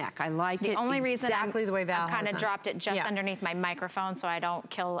at the neck. I like it exactly the way Val has it. I've kind of dropped it just underneath my microphone so I don't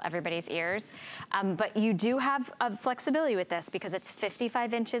kill everybody's ears. But you do have flexibility with this because it's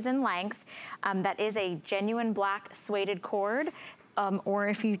 55 inches in length. That is a genuine black suede cord. Or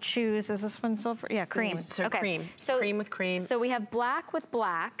if you choose, is this one silver? Yeah, cream. So cream. So cream with cream. So we have black with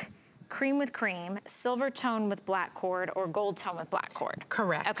black, cream with cream, silver tone with black cord, or gold tone with black cord.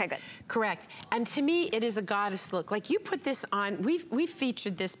 Correct. Okay, good. Correct. And to me, it is a goddess look. Like you put this on, we've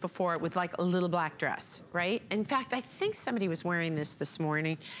featured this before with like a little black dress, right? In fact, I think somebody was wearing this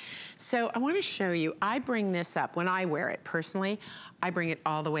morning. So I want to show you, I bring this up. When I wear it personally, I bring it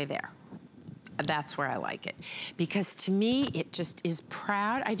all the way there. That's where I like it. Because to me, it just is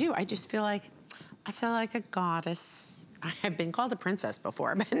proud. I do, I just feel like, I feel like a goddess. I've been called a princess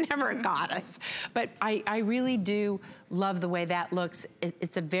before, but never a goddess. But I really do love the way that looks.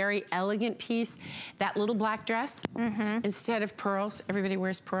 It's a very elegant piece. That little black dress, instead of pearls, everybody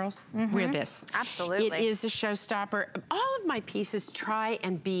wears pearls, wear this. Absolutely. It is a showstopper. All of my pieces try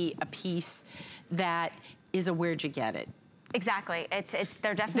and be a piece that is a where'd you get it. Exactly.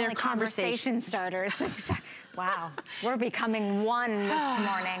 They're definitely conversation starters. Wow. We're becoming one this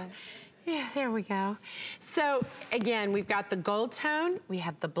morning. Yeah, there we go. So again, we've got the gold tone, we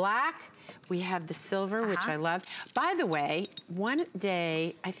have the black, we have the silver, which I love. By the way, one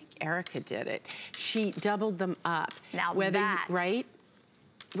day, I think Erica did it. She doubled them up. Now right?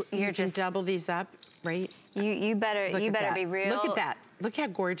 You can double these up, right? You better be real. Look at that. Look how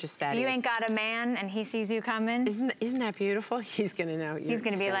gorgeous that is. You ain't got a man and he sees you coming. Isn't that beautiful? He's gonna know you're He's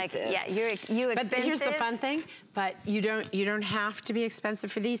gonna be like, yeah, you expensive. But here's the fun thing, but you don't have to be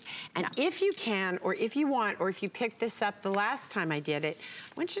expensive for these. And if you can, or if you want, or if you pick this up the last time I did it,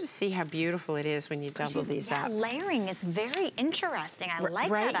 I want you to see how beautiful it is when you double these up. Layering is very interesting. I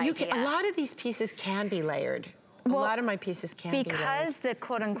like that idea. A lot of these pieces can be layered. Well, a lot of my pieces can be layered. Because the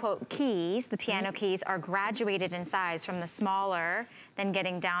quote-unquote keys, the piano keys, are graduated in size from the smaller, then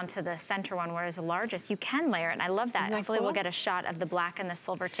getting down to the center one, whereas the largest, you can layer it, and I love that. Hopefully we'll get a shot of the black and the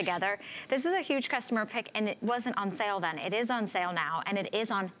silver together. This is a huge customer pick, and it wasn't on sale then. It is on sale now, and it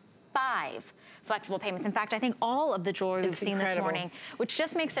is on 5 flexible payments. In fact, I think all of the jewelry we've seen this morning, which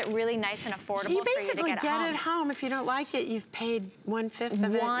just makes it really nice and affordable so you for you to basically get it home. If you don't like it, you've paid 1/5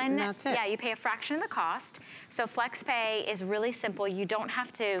 of it, and that's it. Yeah, you pay a fraction of the cost. So FlexPay is really simple. You don't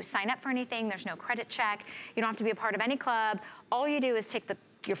have to sign up for anything. There's no credit check. You don't have to be a part of any club. All you do is take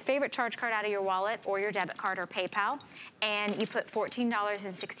your favorite charge card out of your wallet or your debit card or PayPal, and you put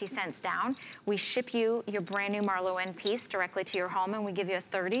 $14.60 down. We ship you your brand new MarlaWynne piece directly to your home, and we give you a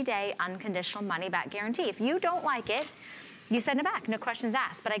 30-day unconditional money-back guarantee. If you don't like it, you send it back, no questions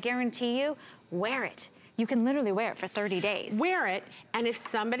asked. But I guarantee you, wear it. You can literally wear it for 30 days. Wear it, and if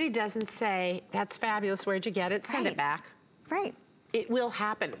somebody doesn't say, that's fabulous, where'd you get it, send it back. Right. It will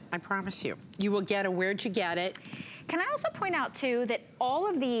happen, I promise you. You will get a where'd you get it. Can I also point out too that all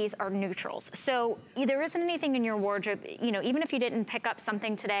of these are neutrals. So there isn't anything in your wardrobe, you know, even if you didn't pick up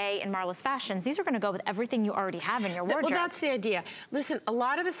something today in Marla's Fashions, these are gonna go with everything you already have in your wardrobe. Well, that's the idea. Listen, a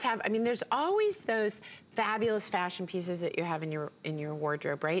lot of us have, I mean, there's always those fabulous fashion pieces that you have in your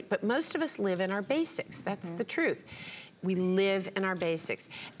wardrobe, right? But most of us live in our basics. That's the truth. We live in our basics.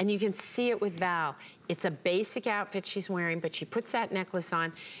 And you can see it with Val. It's a basic outfit she's wearing, but she puts that necklace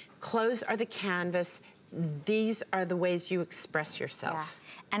on. Clothes are the canvas. These are the ways you express yourself.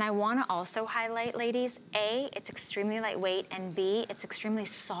 Yeah. And I want to also highlight, ladies, A, it's extremely lightweight, and B, it's extremely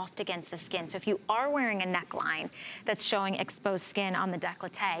soft against the skin. So if you are wearing a neckline that's showing exposed skin on the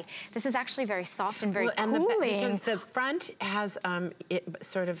décolleté, this is actually very soft and very cooling. Because the front has it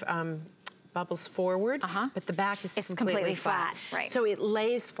sort of bubbles forward, but the back is completely flat. Right. So it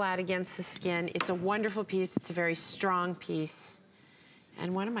lays flat against the skin. It's a wonderful piece. It's a very strong piece.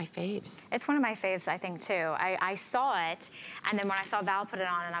 And one of my faves. It's one of my faves, I think, too. I saw it, and then when I saw Val put it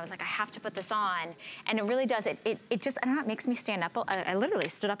on, and I was like, I have to put this on. And it really does. It just, I don't know, it makes me stand up. I literally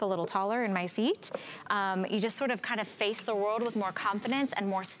stood up a little taller in my seat. You just sort of kind of face the world with more confidence and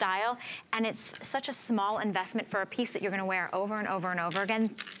more style. And it's such a small investment for a piece that you're going to wear over and over and over again,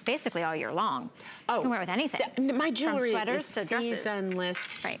 basically all year long. You can wear it with anything. My jewelry from is sweaters to dresses.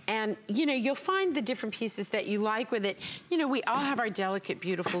 Seasonless. Right. And, you know, you'll find the different pieces that you like with it. You know, we all have our delicate,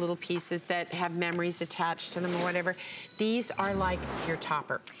 beautiful little pieces that have memories attached to them or whatever. These are like your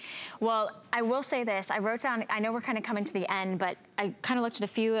topper. Well, I will say this. I wrote down, I know we're kind of coming to the end, but I kind of looked at a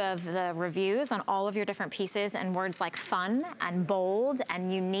few of the reviews on all of your different pieces, and words like fun and bold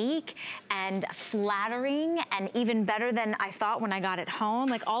and unique and flattering and even better than I thought when I got it home.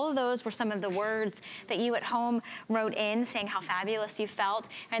 Like, all of those were some of the words that you at home wrote in, saying how fabulous you felt.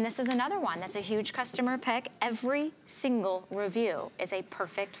 And this is another one that's a huge customer pick. Every single review is a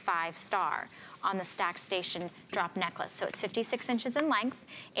perfect 5-star on the Stacked Station drop necklace. So it's 56 inches in length.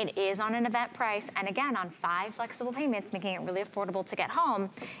 It is on an event price, and again, on 5 flexible payments, making it really affordable to get home.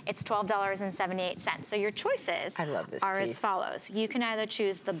 It's $12.78. So your choices are as follows. You can either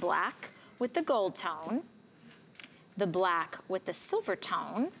choose the black with the gold tone, the black with the silver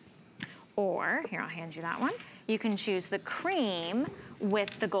tone, or, here, I'll hand you that one. You can choose the cream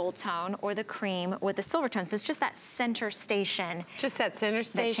with the gold tone or the cream with the silver tone. So it's just that center station. Just that center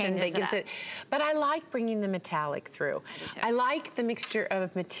station that gives it. But I like bringing the metallic through. I like the mixture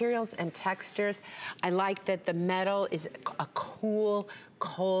of materials and textures. I like that the metal is a cool,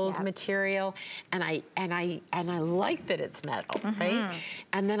 cold material, and I like that it's metal, right?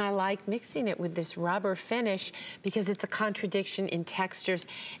 And then I like mixing it with this rubber finish because it's a contradiction in textures.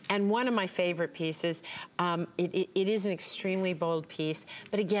 And one of my favorite pieces, it is an extremely bold piece,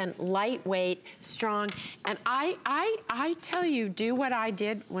 but again, lightweight, strong. And I tell you, do what I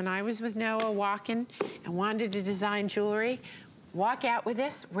did when I was with Noah walking and wanted to design jewelry. Walk out with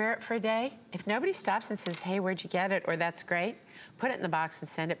this, wear it for a day. If nobody stops and says, hey, where'd you get it? Or that's great, put it in the box and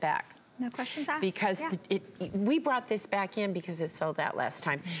send it back. No questions asked. Because we brought this back in because it sold out last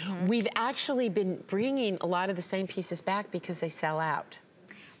time. We've actually been bringing a lot of the same pieces back because they sell out.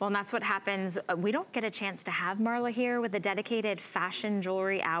 Well, and that's what happens. We don't get a chance to have Marla here with a dedicated fashion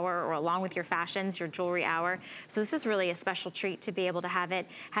jewelry hour, or along with your fashions, your jewelry hour. So this is really a special treat to be able to have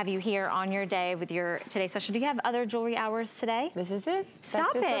you here on your day with your today's special. Do you have other jewelry hours today? This is it.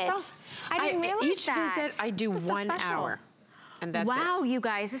 Stop it. That's all. I didn't realize each that. visit, I do 1 hour. And that's wow, you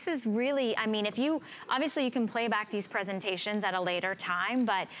guys, this is really, I mean, obviously you can play back these presentations at a later time,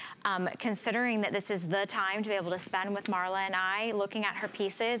 but considering that this is the time to be able to spend with Marla and I, looking at her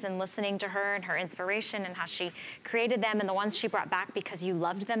pieces and listening to her and her inspiration and how she created them and the ones she brought back because you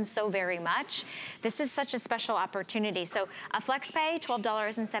loved them so very much, this is such a special opportunity. So a FlexPay,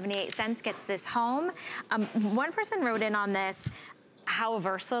 $12.78 gets this home. One person wrote in on this, how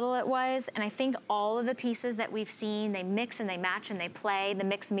versatile it was, and I think all of the pieces that we've seen, they mix and they match and they play, the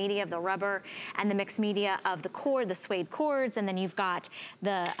mixed media of the rubber and the mixed media of the cord, the suede cords, and then you've got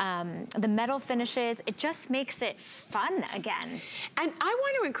the metal finishes. It just makes it fun again. And I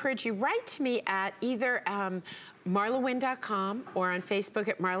want to encourage you, write to me at either MarlaWynne.com or on Facebook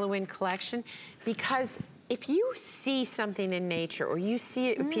at MarlaWynne Collection, because if you see something in nature or you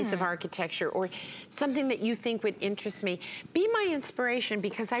see a piece of architecture or something that you think would interest me, be my inspiration,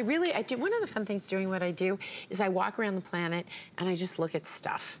 because I do, one of the fun things doing what I do is I walk around the planet and I just look at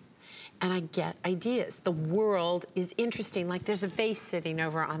stuff. And I get ideas. The world is interesting. Like there's a vase sitting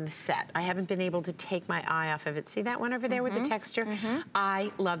over on the set. I haven't been able to take my eye off of it. See that one over there with the texture?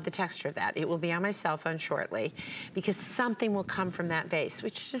 I love the texture of that. It will be on my cell phone shortly because something will come from that vase,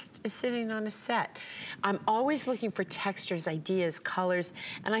 which just is sitting on a set. I'm always looking for textures, ideas, colors,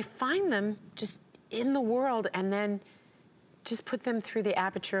 and I find them just in the world and then just put them through the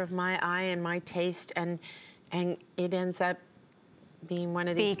aperture of my eye and my taste, and it ends up being one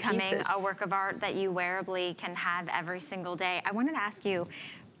of these becoming a work of art that you wearably can have every single day. I wanted to ask you,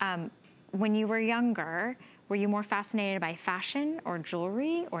 when you were younger, were you more fascinated by fashion or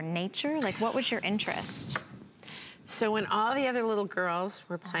jewelry or nature? Like, what was your interest? So when all the other little girls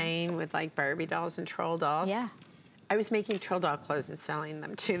were playing with like Barbie dolls and troll dolls, I was making troll doll clothes and selling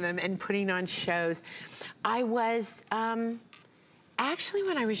them to them and putting on shows. I was, actually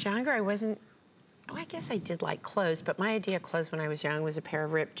when I was younger, I wasn't, I guess I did like clothes, but my idea of clothes when I was young was a pair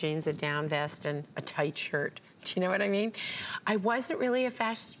of ripped jeans, a down vest, and a tight shirt. Do you know what I mean? I wasn't really a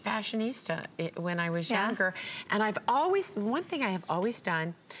fashionista when I was younger. And one thing I have always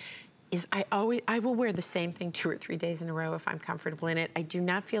done is I will wear the same thing 2 or 3 days in a row if I'm comfortable in it. I do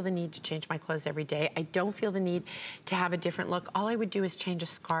not feel the need to change my clothes every day. I don't feel the need to have a different look. All I would do is change a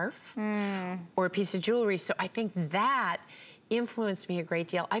scarf or a piece of jewelry. So I think that influenced me a great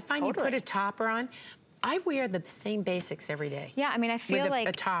deal. I find you put a topper on, I wear the same basics every day. Yeah, I mean, I feel like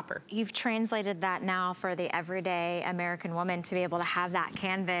a topper. You've translated that now for the everyday American woman to be able to have that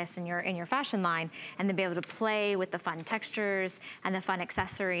canvas in your fashion line and then be able to play with the fun textures and the fun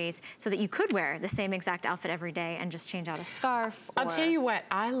accessories so that you could wear the same exact outfit every day and just change out a scarf. I'll tell you what,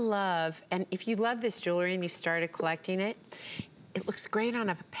 I love, and if you love this jewelry and you've started collecting it, it looks great on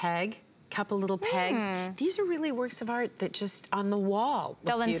a peg. Couple little pegs. These are really works of art that just on the wall look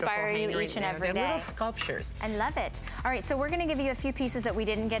They'll inspire you each and every day. They're little sculptures. I love it. All right, so we're going to give you a few pieces that we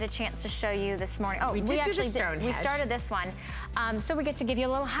didn't get a chance to show you this morning. Oh, we actually did. We started this one. So we get to give you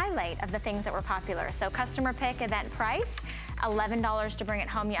a little highlight of the things that were popular. So customer pick, event price, $11 to bring it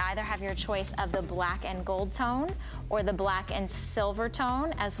home. You either have your choice of the black and gold tone or the black and silver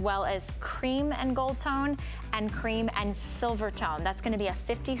tone, as well as cream and gold tone and cream and silver tone. That's gonna be a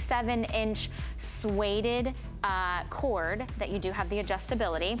 57-inch suede cord that you do have the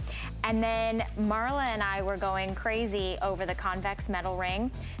adjustability. And then Marla and I were going crazy over the convex metal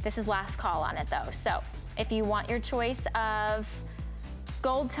ring. This is last call on it though. So if you want your choice of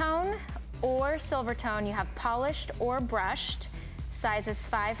gold tone or silver tone, you have polished or brushed, sizes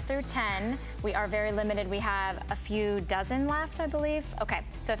 5 through 10. We are very limited. We have a few dozen left, I believe. Okay,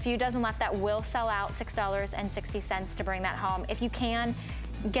 so a few dozen left that will sell out, $6.60 to bring that home. If you can,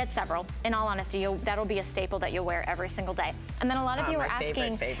 get several. In all honesty, that'll be a staple that you'll wear every single day. And then a lot of you were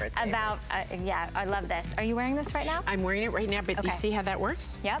asking about, yeah, I love this. Are you wearing this right now? I'm wearing it right now, but you see how that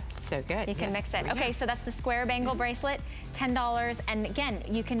works? Yep. So good. You can mix it. Okay, so that's the square bangle bracelet, $10. And again,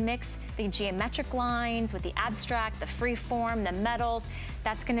 you can mix the geometric lines with the abstract, the free form, the metals.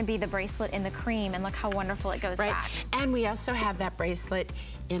 That's gonna be the bracelet in the cream, and look how wonderful it goes back. And we also have that bracelet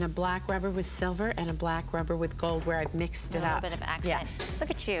in a black rubber with silver and a black rubber with gold where I've mixed it up. A little bit of accent. Yeah. Look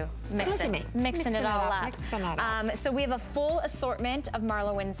at you, mixing it all up. So we have a full assortment of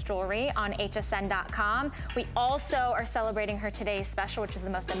MarlaWynne's jewelry on hsn.com. We also are celebrating her today's special, which is the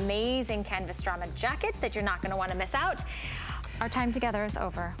most amazing canvas drama jacket that you're not gonna wanna miss out. Our time together is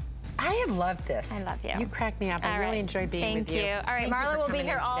over. I have loved this. I love you. You cracked me up. I really enjoyed being with you. All right, Marla will be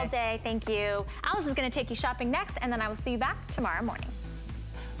here all day. Thank you. Alice is going to take you shopping next, and then I will see you back tomorrow morning.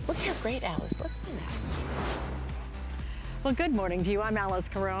 Look how great Alice looks in that. Well, good morning to you. I'm Alice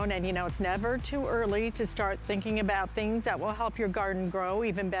Carone, and you know, it's never too early to start thinking about things that will help your garden grow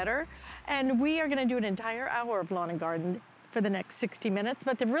even better. And we are going to do an entire hour of lawn and garden for the next 60 minutes.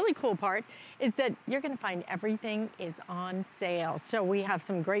 But the really cool part is that you're gonna find everything is on sale. So we have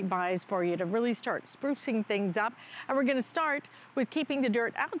some great buys for you to really start sprucing things up. And we're gonna start with keeping the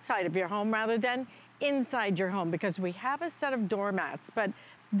dirt outside of your home rather than inside your home, because we have a set of doormats, but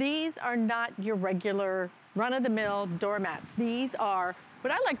these are not your regular run-of-the-mill doormats. These are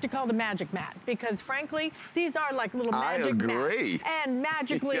what I like to call the magic mat, because frankly, these are like little magic mats. And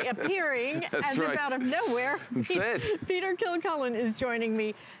magically appearing as if out of nowhere. Peter Kilcullen is joining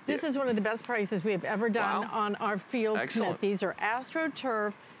me. This is one of the best prices we have ever done on our Field Smith. These are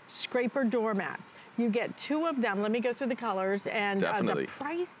AstroTurf scraper doormats. You get 2 of them. Let me go through the colors. And the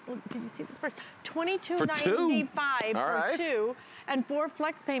price, did you see this price? $22.95 for 2, and 4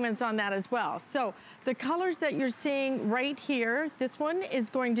 flex payments on that as well. So the colors that you're seeing right here, this one is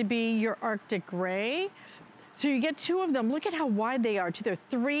going to be your Arctic Gray. So you get 2 of them. Look at how wide they are too. They're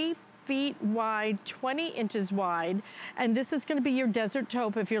 3 feet wide, 20 inches wide. And this is gonna be your Desert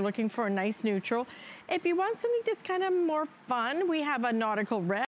Taupe if you're looking for a nice neutral. If you want something that's kind of more fun, we have a Nautical Red.